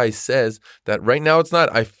if a guy says that right now it's night,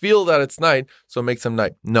 I feel that it's night, so it makes him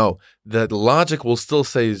night. No, the logic will still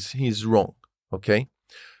say he's wrong, okay?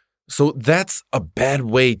 So that's a bad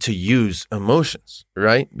way to use emotions,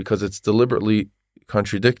 right? Because it's deliberately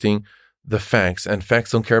contradicting the facts, and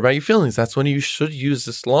facts don't care about your feelings. That's when you should use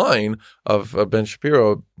this line of Ben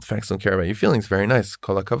Shapiro, facts don't care about your feelings. Very nice,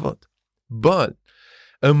 kol hakavod. But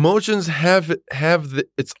emotions have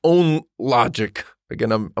its own logic.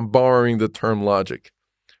 Again, I'm borrowing the term logic,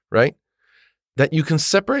 right? That you can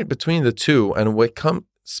separate between the two, and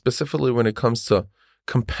specifically when it comes to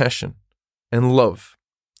compassion and love.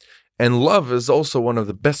 And love is also one of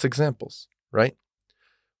the best examples, right?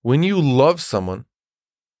 When you love someone,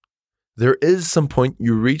 there is some point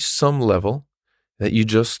you reach some level that you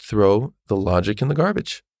just throw the logic in the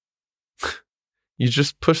garbage. You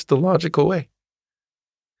just push the logic away.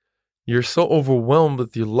 You're so overwhelmed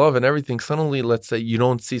with your love and everything. Suddenly, let's say you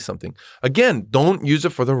don't see something. Again, don't use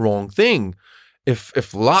it for the wrong thing.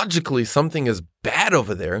 If logically something is bad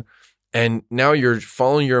over there, and now you're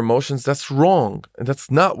following your emotions, that's wrong. And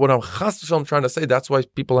that's not what I'm trying to say. That's why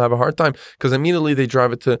people have a hard time, because immediately they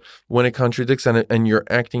drive it to when it contradicts and you're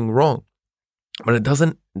acting wrong. But it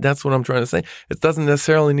doesn't, that's what I'm trying to say. It doesn't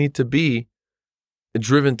necessarily need to be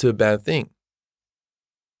driven to a bad thing.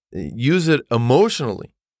 Use it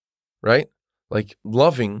emotionally, right? Like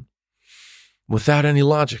loving without any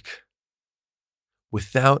logic.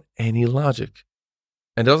 Without any logic.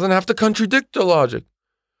 And it doesn't have to contradict the logic.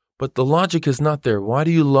 But the logic is not there. Why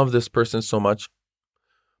do you love this person so much?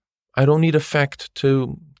 I don't need a fact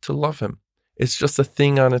to love him. It's just a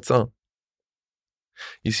thing on its own.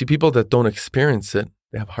 You see, people that don't experience it,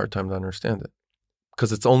 they have a hard time to understand it.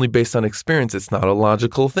 Because it's only based on experience. It's not a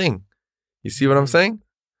logical thing. You see what I'm saying?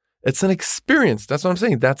 It's an experience. That's what I'm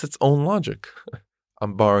saying. That's its own logic.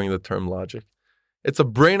 I'm borrowing the term logic. It's a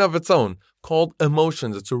brain of its own called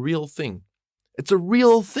emotions. It's a real thing. It's a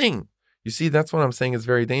real thing. You see, that's what I'm saying is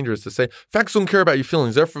very dangerous to say. Facts don't care about your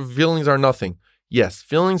feelings. Therefore, feelings are nothing. Yes,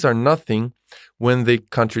 feelings are nothing when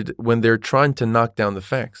they're trying to knock down the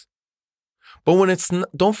facts. But when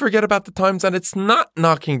don't forget about the times that it's not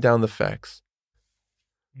knocking down the facts.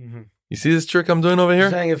 Mm-hmm. You see this trick I'm doing over here?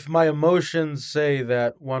 You're saying if my emotions say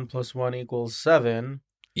that 1 + 1 = 7.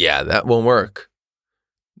 Yeah, that won't work.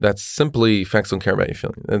 That's simply facts don't care about your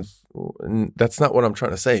feelings. That's not what I'm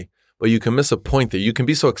trying to say. But you can miss a point there. You can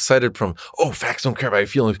be so excited from, facts don't care about your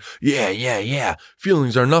feelings. Yeah.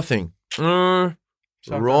 Feelings are nothing.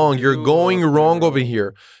 Wrong. You're going wrong over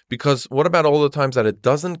here. Because what about all the times that it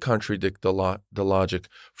doesn't contradict the logic?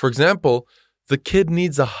 For example, the kid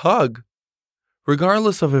needs a hug,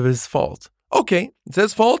 regardless of his fault. Okay, it's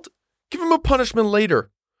his fault. Give him a punishment later.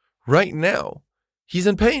 Right now, he's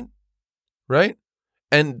in pain, right?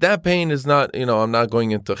 And that pain is not, I'm not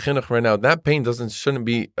going into chinuch right now. That pain shouldn't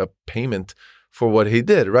be a payment for what he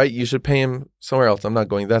did, right? You should pay him somewhere else. I'm not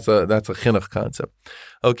going, that's a chinuch concept.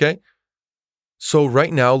 Okay? So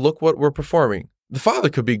right now, look what we're performing. The father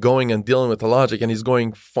could be going and dealing with the logic, and he's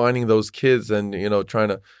going finding those kids and, trying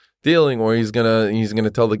to dealing, or he's gonna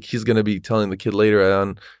be telling the kid later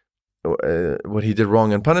on what he did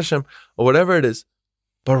wrong and punish him, or whatever it is.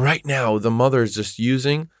 But right now, the mother is just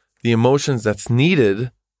using the emotions that's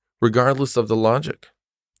needed regardless of the logic.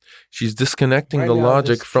 She's disconnecting the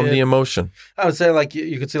logic from the emotion. I would say, like,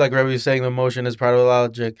 you could see, like Rebbe was saying, the emotion is part of the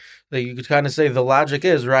logic. Like, you could kind of say the logic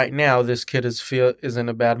is right now this kid is in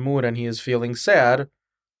a bad mood and he is feeling sad.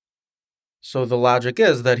 So the logic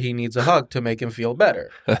is that he needs a hug to make him feel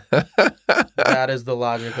better. That is the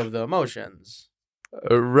logic of the emotions.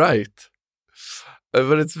 Right.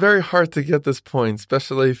 But it's very hard to get this point,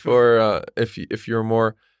 especially for if you're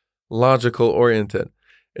more logical oriented.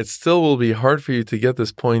 It still will be hard for you to get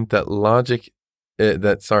this point that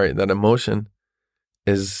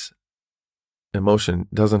emotion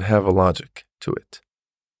doesn't have a logic to it.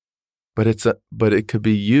 But it could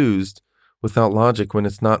be used without logic when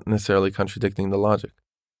it's not necessarily contradicting the logic.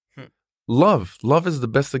 Love is the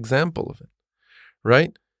best example of it,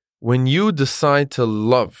 right? When you decide to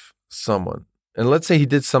love someone, and let's say he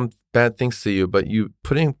did some bad things to you, but you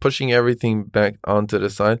pushing everything back onto the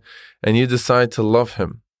side, and you decide to love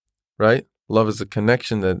him, right? Love is a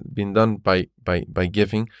connection that being done by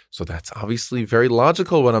giving. So that's obviously very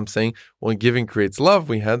logical what I'm saying. When giving creates love,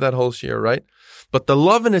 we had that whole share, right? But the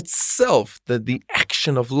love in itself, the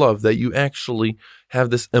action of love, that you actually have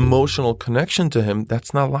this emotional connection to him,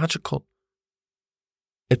 that's not logical.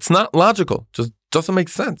 It's not logical. Just doesn't make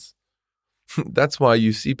sense. That's why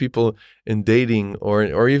you see people in dating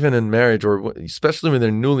or even in marriage, or especially when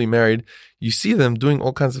they're newly married, you see them doing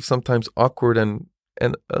all kinds of sometimes awkward and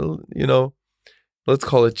let's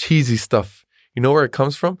call it cheesy stuff. You know where it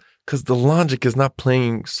comes from? Because the logic is not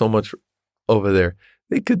playing so much over there.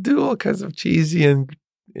 They could do all kinds of cheesy, and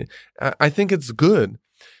I think it's good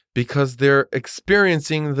because they're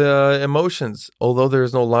experiencing the emotions, although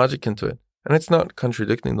there's no logic into it. And it's not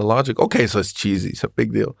contradicting the logic. Okay, so it's cheesy. It's a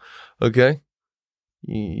big deal. Okay?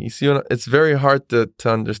 You see, it's very hard to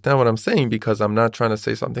understand what I'm saying because I'm not trying to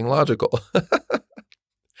say something logical.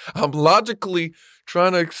 I'm logically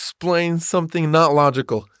trying to explain something not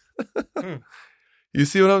logical. You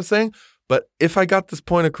see what I'm saying? But if I got this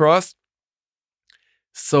point across,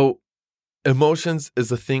 so emotions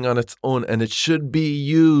is a thing on its own and it should be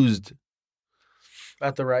used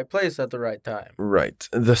at the right place at the right time. Right.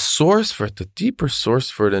 The source for it, the deeper source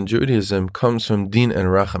for it in Judaism comes from din and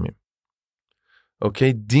rachamim.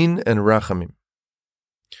 Okay, din and rachamim.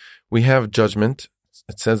 We have judgment.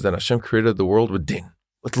 It says that Hashem created the world with din,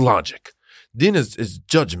 with logic. Din is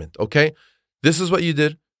judgment, okay? This is what you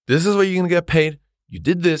did. This is what you're going to get paid. You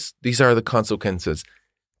did this. These are the consequences.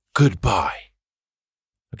 Goodbye.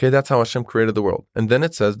 Okay, that's how Hashem created the world. And then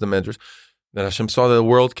it says, the Medrash, that Hashem saw that the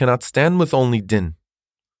world cannot stand with only din.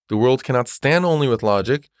 The world cannot stand only with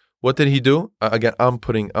logic. What did he do? Again, I'm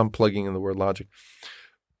plugging in the word logic.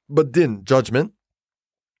 But din, judgment.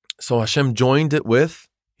 So Hashem joined it with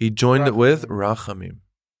rachamim.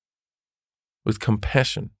 With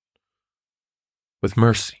compassion. With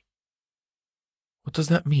mercy. What does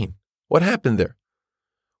that mean? What happened there?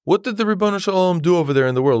 What did the Ribbon Shalom do over there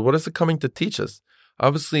in the world? What is it coming to teach us?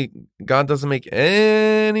 Obviously, God doesn't make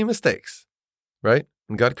any mistakes, right?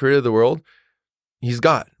 When God created the world, He's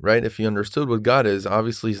God, right? If He understood what God is,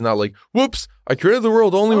 obviously He's not like, whoops, I created the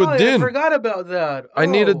world only with din. I forgot about that. I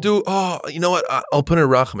need to do, you know what? I'll put in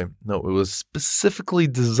rachamim. No, it was specifically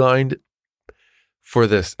designed for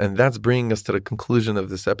this. And that's bringing us to the conclusion of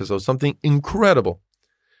this episode. Something incredible.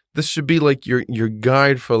 This should be like your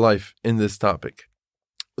guide for life in this topic.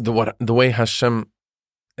 The way Hashem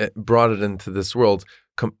brought it into this world,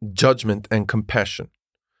 judgment and compassion,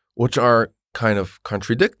 which are kind of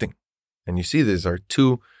contradicting. And you see, these are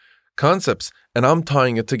two concepts, and I'm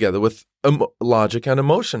tying it together with logic and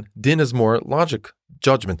emotion. Din is more logic,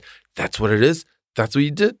 judgment. That's what it is. That's what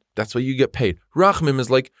you did. That's what you get paid. Rachmim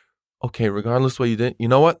is like, okay, regardless what you did, you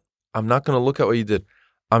know what? I'm not going to look at what you did.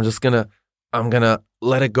 I'm going to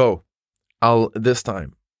let it go. I'll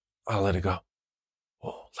let it go.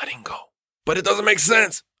 Oh, letting go. But it doesn't make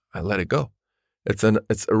sense. I let it go. It's a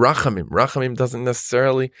rachamim. Rachamim doesn't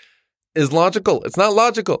necessarily is logical. It's not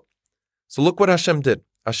logical. So look what Hashem did.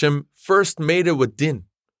 Hashem first made it with din.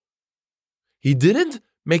 He didn't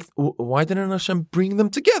make. Why didn't Hashem bring them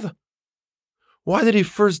together? Why did He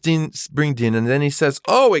first bring din, and then He says,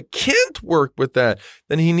 "Oh, it can't work with that."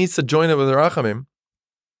 Then He needs to join it with rachamim.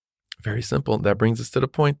 Very simple. That brings us to the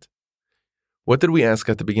point. What did we ask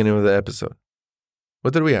at the beginning of the episode?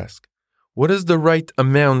 What did we ask? What is the right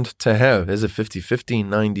amount to have? Is it 50-50,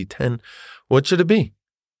 90-10? What should it be?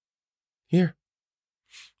 Here.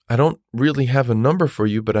 I don't really have a number for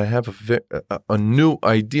you, but I have a new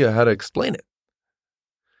idea how to explain it.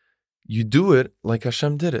 You do it like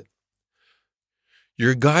Hashem did it.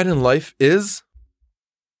 Your guide in life is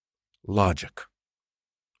logic.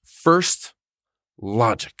 First,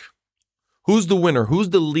 logic. Who's the winner? Who's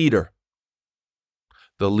the leader?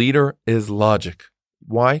 The leader is logic.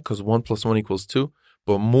 Why? Because 1 + 1 = 2.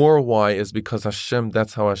 But more why is because Hashem,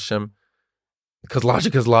 that's how Hashem, because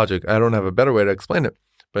logic is logic. I don't have a better way to explain it.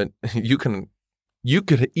 But you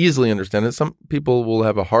could easily understand it. Some people will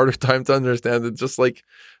have a harder time to understand it, just like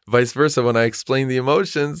vice versa. When I explain the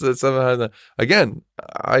emotions, again,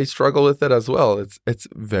 I struggle with it as well. It's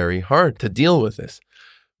very hard to deal with this.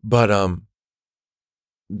 But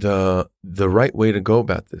the right way to go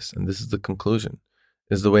about this, and this is the conclusion,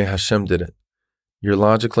 is the way Hashem did it. Your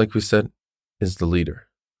logic, like we said, is the leader.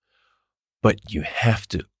 But you have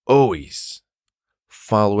to always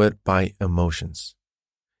follow it by emotions.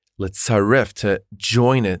 Let's saref, to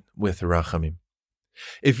join it with rachamim.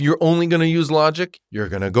 If you're only going to use logic, you're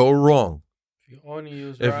going to go wrong. If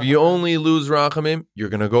you only lose rachamim, you're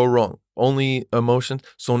going to go wrong. Only emotions.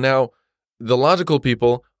 So now the logical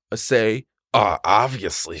people say,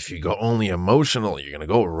 obviously, if you go only emotional, you're going to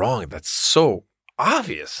go wrong. That's so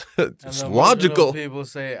obvious. It's And the logical. people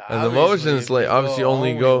say, And the obviously, emotions, if like, you obviously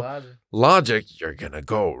only only go logic, you're going to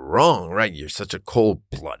go wrong, right? You're such a cold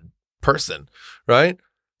blood person, right?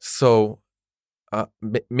 So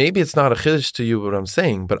maybe it's not a chiddush to you what I'm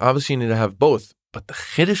saying, but obviously you need to have both. But the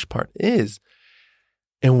chiddush part is,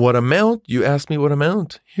 in what amount? You asked me what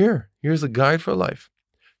amount. Here's a guide for life.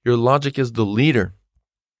 Your logic is the leader.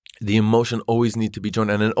 The emotion always needs to be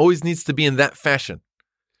joined, and it always needs to be in that fashion.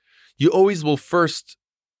 You always will first,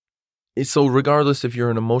 so regardless if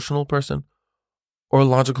you're an emotional person or a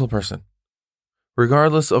logical person,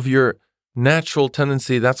 regardless of your natural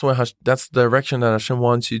tendency, that's the direction that Hashem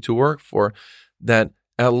wants you to work for, that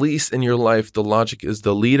at least in your life, the logic is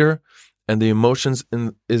the leader and the emotions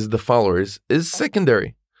is the followers, is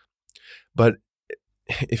secondary. But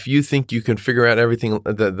if you think you can figure out everything,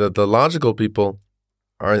 the logical people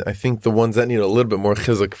are, I think, the ones that need a little bit more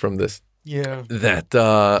chizuk from this. Yeah.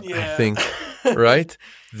 I think, right?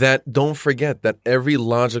 That don't forget that every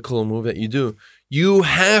logical move that you do, you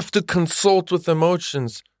have to consult with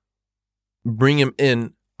emotions. Bring him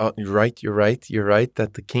in. You're right,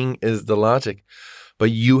 that the king is the logic.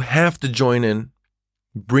 But you have to join in,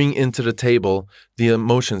 bring into the table the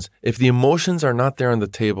emotions. If the emotions are not there on the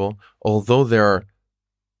table, although they're,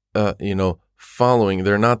 following,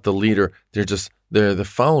 they're not the leader, they're the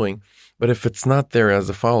following. But if it's not there as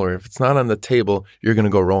a follower, if it's not on the table, you're going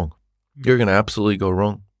to go wrong. You're going to absolutely go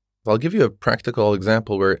wrong. I'll give you a practical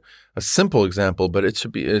example, a simple example, but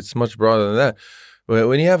it's much broader than that.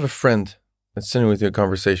 When you have a friend that's sitting with you in a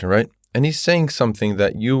conversation, right? And he's saying something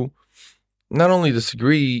that you not only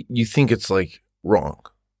disagree, you think it's like wrong,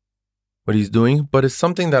 what he's doing, but it's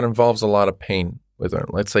something that involves a lot of pain with him.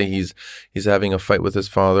 Let's say he's having a fight with his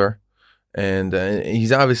father, and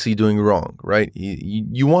he's obviously doing wrong, right?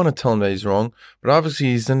 You want to tell him that he's wrong, but obviously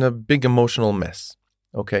he's in a big emotional mess.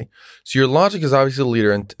 Okay, so your logic is obviously the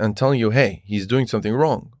leader and telling you, hey, he's doing something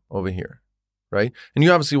wrong over here, right? And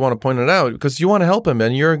you obviously want to point it out because you want to help him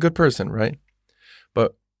and you're a good person, right?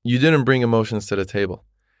 But you didn't bring emotions to the table.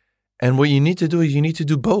 And what you need to do is you need to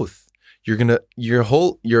do both. Your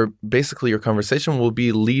conversation will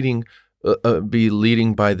be leading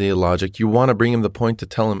by the logic. You want to bring him the point to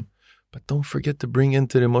tell him, but don't forget to bring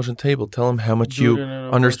into the emotion table. Tell him how much you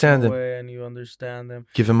understand him. And you understand them.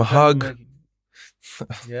 Give him a hug.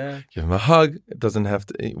 Yeah. Give him a hug. It doesn't have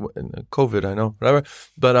to, COVID, I know, whatever.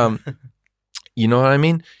 But you know what I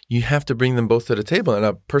mean? You have to bring them both to the table. And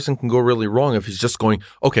a person can go really wrong if he's just going,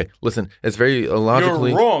 okay, listen, it's very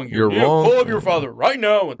logically. You're wrong. You're wrong. Call up your father right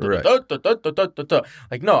now. Right.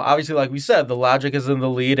 Like, no, obviously, like we said, the logic is in the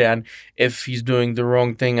lead. And if he's doing the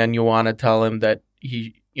wrong thing and you want to tell him that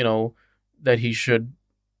that he should,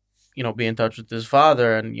 be in touch with his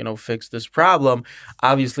father and, fix this problem,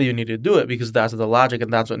 obviously you need to do it because that's the logic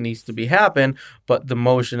and that's what needs to be happen. But the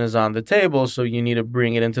motion is on the table, so you need to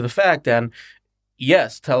bring it into the fact and,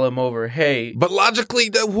 yes, tell him over, hey. But logically,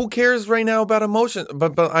 who cares right now about emotion?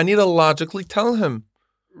 But I need to logically tell him.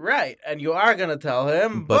 Right, and you are going to tell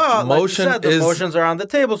him, but like you said, the emotions are on the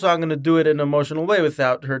table, so I'm going to do it in an emotional way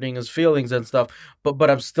without hurting his feelings and stuff, but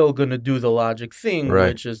I'm still going to do the logic thing, right,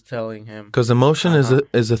 which is telling him. Because emotion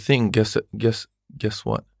is a thing. Guess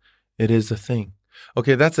what? It is a thing.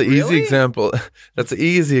 Okay, that's an easy example. That's an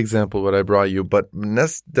easy example what I brought you, but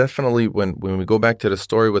that's definitely when we go back to the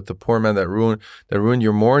story with the poor man that ruined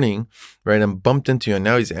your morning, right, and bumped into you, and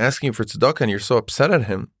now he's asking you for tzedakah, and you're so upset at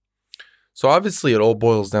him. So obviously it all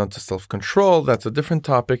boils down to self-control. That's a different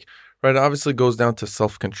topic, right? It obviously goes down to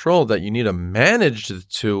self-control that you need to manage the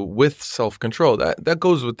two with self-control. That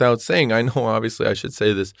goes without saying. I know obviously I should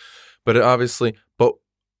say this, but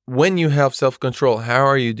when you have self-control, how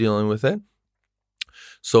are you dealing with it?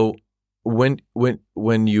 So when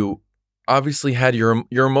you obviously had your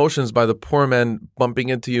emotions by the poor man bumping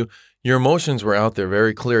into you, your emotions were out there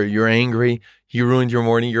very clear. You're angry. He ruined your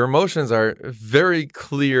morning. Your emotions are very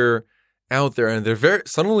clear out there, and they're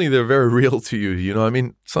very real to you. You know what I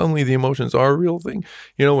mean? Suddenly the emotions are a real thing.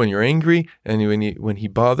 When you're angry and when he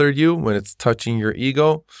bothered you, when it's touching your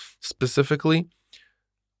ego specifically.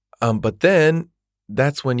 But then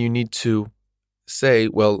that's when you need to say,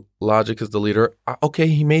 well, logic is the leader. Okay,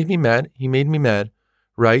 he made me mad,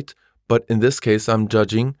 right? But in this case, I'm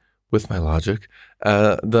judging with my logic,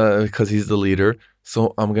 because he's the leader.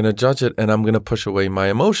 So I'm going to judge it and I'm going to push away my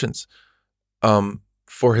emotions.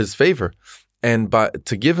 For his favor, and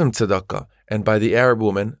to give him tzedakah, and by the Arab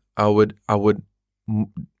woman, I would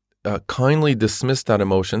kindly dismiss that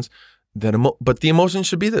emotions. But the emotion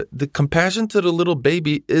should be the compassion to the little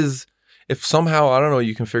baby is if somehow, I don't know,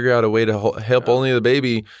 you can figure out a way to help only the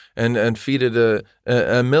baby and feed it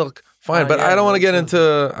a milk, fine. But I don't want to get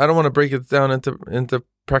into, I don't want to break it down into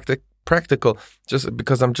practical, just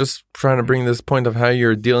because I'm just trying to bring this point of how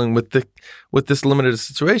you're dealing with this limited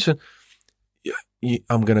situation.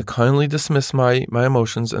 I'm going to kindly dismiss my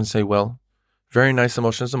emotions and say, well, very nice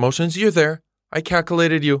emotions, you're there. I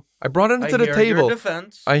calculated you. I brought it into the table.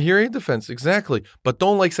 I hear your defense, exactly. But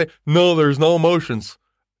don't say, no, there's no emotions.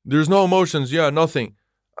 There's no emotions. Yeah, nothing.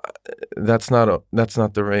 That's not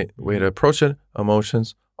the right way to approach it.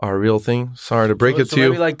 Emotions are a real thing. Sorry to break it to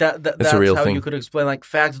you. Maybe that's a real thing. You could explain,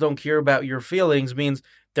 facts don't care about your feelings means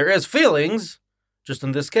there is feelings. Just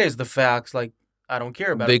in this case, the facts, I don't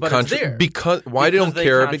care about it, but it's there. Why they don't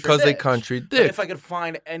care? Because they contradict. But if I could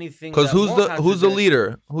find anything, because who's the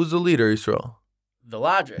leader? Who's the leader, Israel? The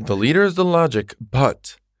logic. The leader is the logic,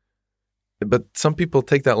 but some people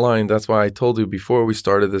take that line. That's why I told you before we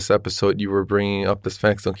started this episode, you were bringing up this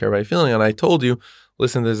facts don't care about your feeling, and I told you,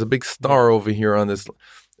 listen, there's a big star over here on this.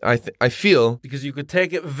 I feel because you could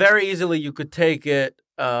take it very easily. You could take it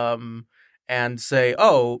and say,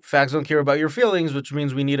 oh, facts don't care about your feelings, which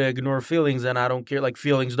means we need to ignore feelings, and I don't care.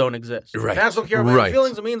 Feelings don't exist. Right. Facts don't care about your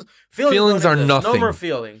feelings. It means feelings are nothing. No more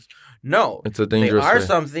feelings. No, it's a dangerous. They are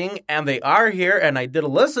something, and they are here, and I did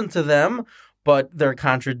listen to them, but they're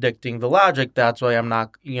contradicting the logic. That's why I'm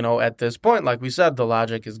not, at this point, like we said, the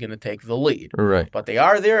logic is going to take the lead. Right. But they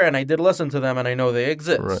are there, and I did listen to them, and I know they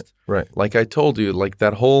exist. Right. Like I told you,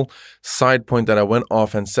 that whole side point that I went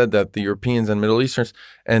off and said that the Europeans and Middle Easterns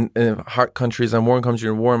and hot countries and warm countries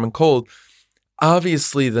and warm and cold,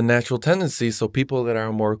 obviously the natural tendency, so people that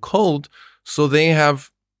are more cold, so they have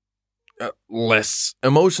less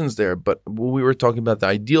emotions there. But we were talking about the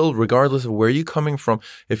ideal, regardless of where you're coming from,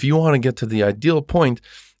 if you want to get to the ideal point,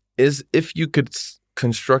 is if you could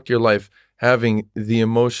construct your life having the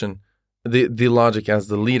emotion, the logic as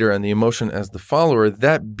the leader and the emotion as the follower,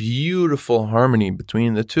 that beautiful harmony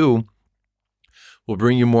between the two will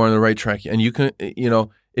bring you more on the right track. And you can,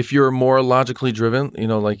 if you're more logically driven,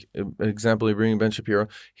 like an example of bringing Ben Shapiro,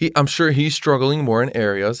 I'm sure he's struggling more in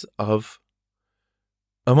areas of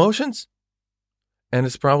emotions. And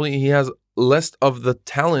it's probably he has less of the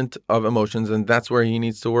talent of emotions, and that's where he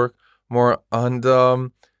needs to work more on the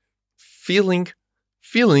feeling,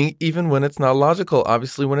 even when it's not logical.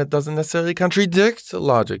 Obviously, when it doesn't necessarily contradict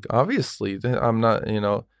logic. Obviously, I'm not,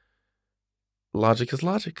 logic is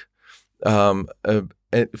logic.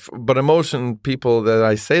 But emotion, people that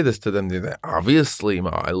I say this to them, they obviously,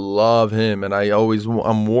 I love him, and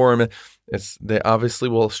I'm warm. They obviously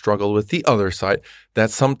will struggle with the other side.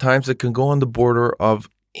 That sometimes it can go on the border of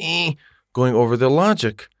going over their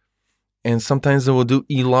logic, and sometimes they will do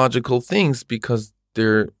illogical things because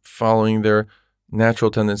they're following their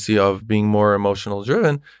natural tendency of being more emotional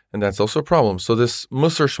driven, and that's also a problem. So this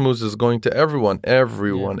Musar Shmuz is going to everyone.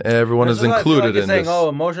 Everyone is included in saying, this. Oh,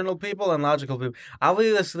 emotional people and logical people.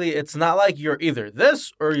 Obviously, it's not like you're either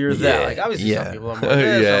this or you're that. Obviously, some people are more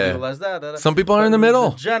this, some people less that. Some people are in the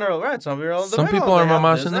middle. General, right? Some people are in the middle. Some people are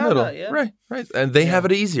mamash in the middle. Right. And they have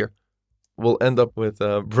it easier. We'll end up with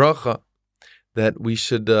bracha that we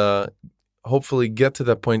should hopefully get to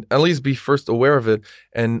that point, at least be first aware of it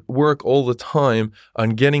and work all the time on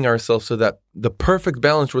getting ourselves so that the perfect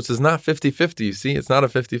balance, which is not 50-50, you see, it's not a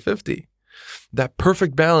 50-50. That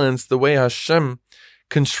perfect balance, the way Hashem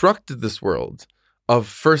constructed this world of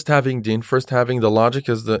first having din, first having the logic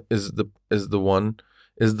is the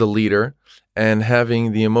leader, and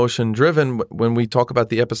having the emotion driven. When we talk about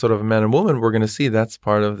the episode of a man and woman, we're going to see that's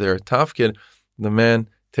part of their tafkid. The man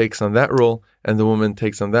takes on that role, and the woman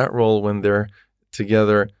takes on that role when they're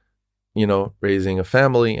together, raising a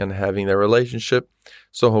family and having their relationship.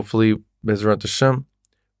 So hopefully, Bezrat Hashem,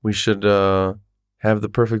 we should have the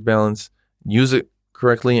perfect balance, use it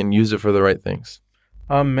correctly, and use it for the right things.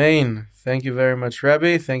 Amen. Thank you very much,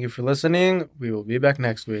 Rabbi. Thank you for listening. We will be back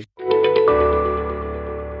next week.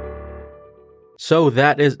 So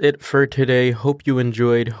that is it for today. Hope you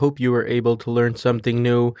enjoyed. Hope you were able to learn something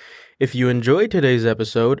new. If you enjoyed today's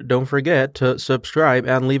episode, don't forget to subscribe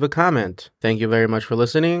and leave a comment. Thank you very much for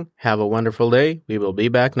listening. Have a wonderful day. We will be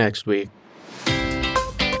back next week.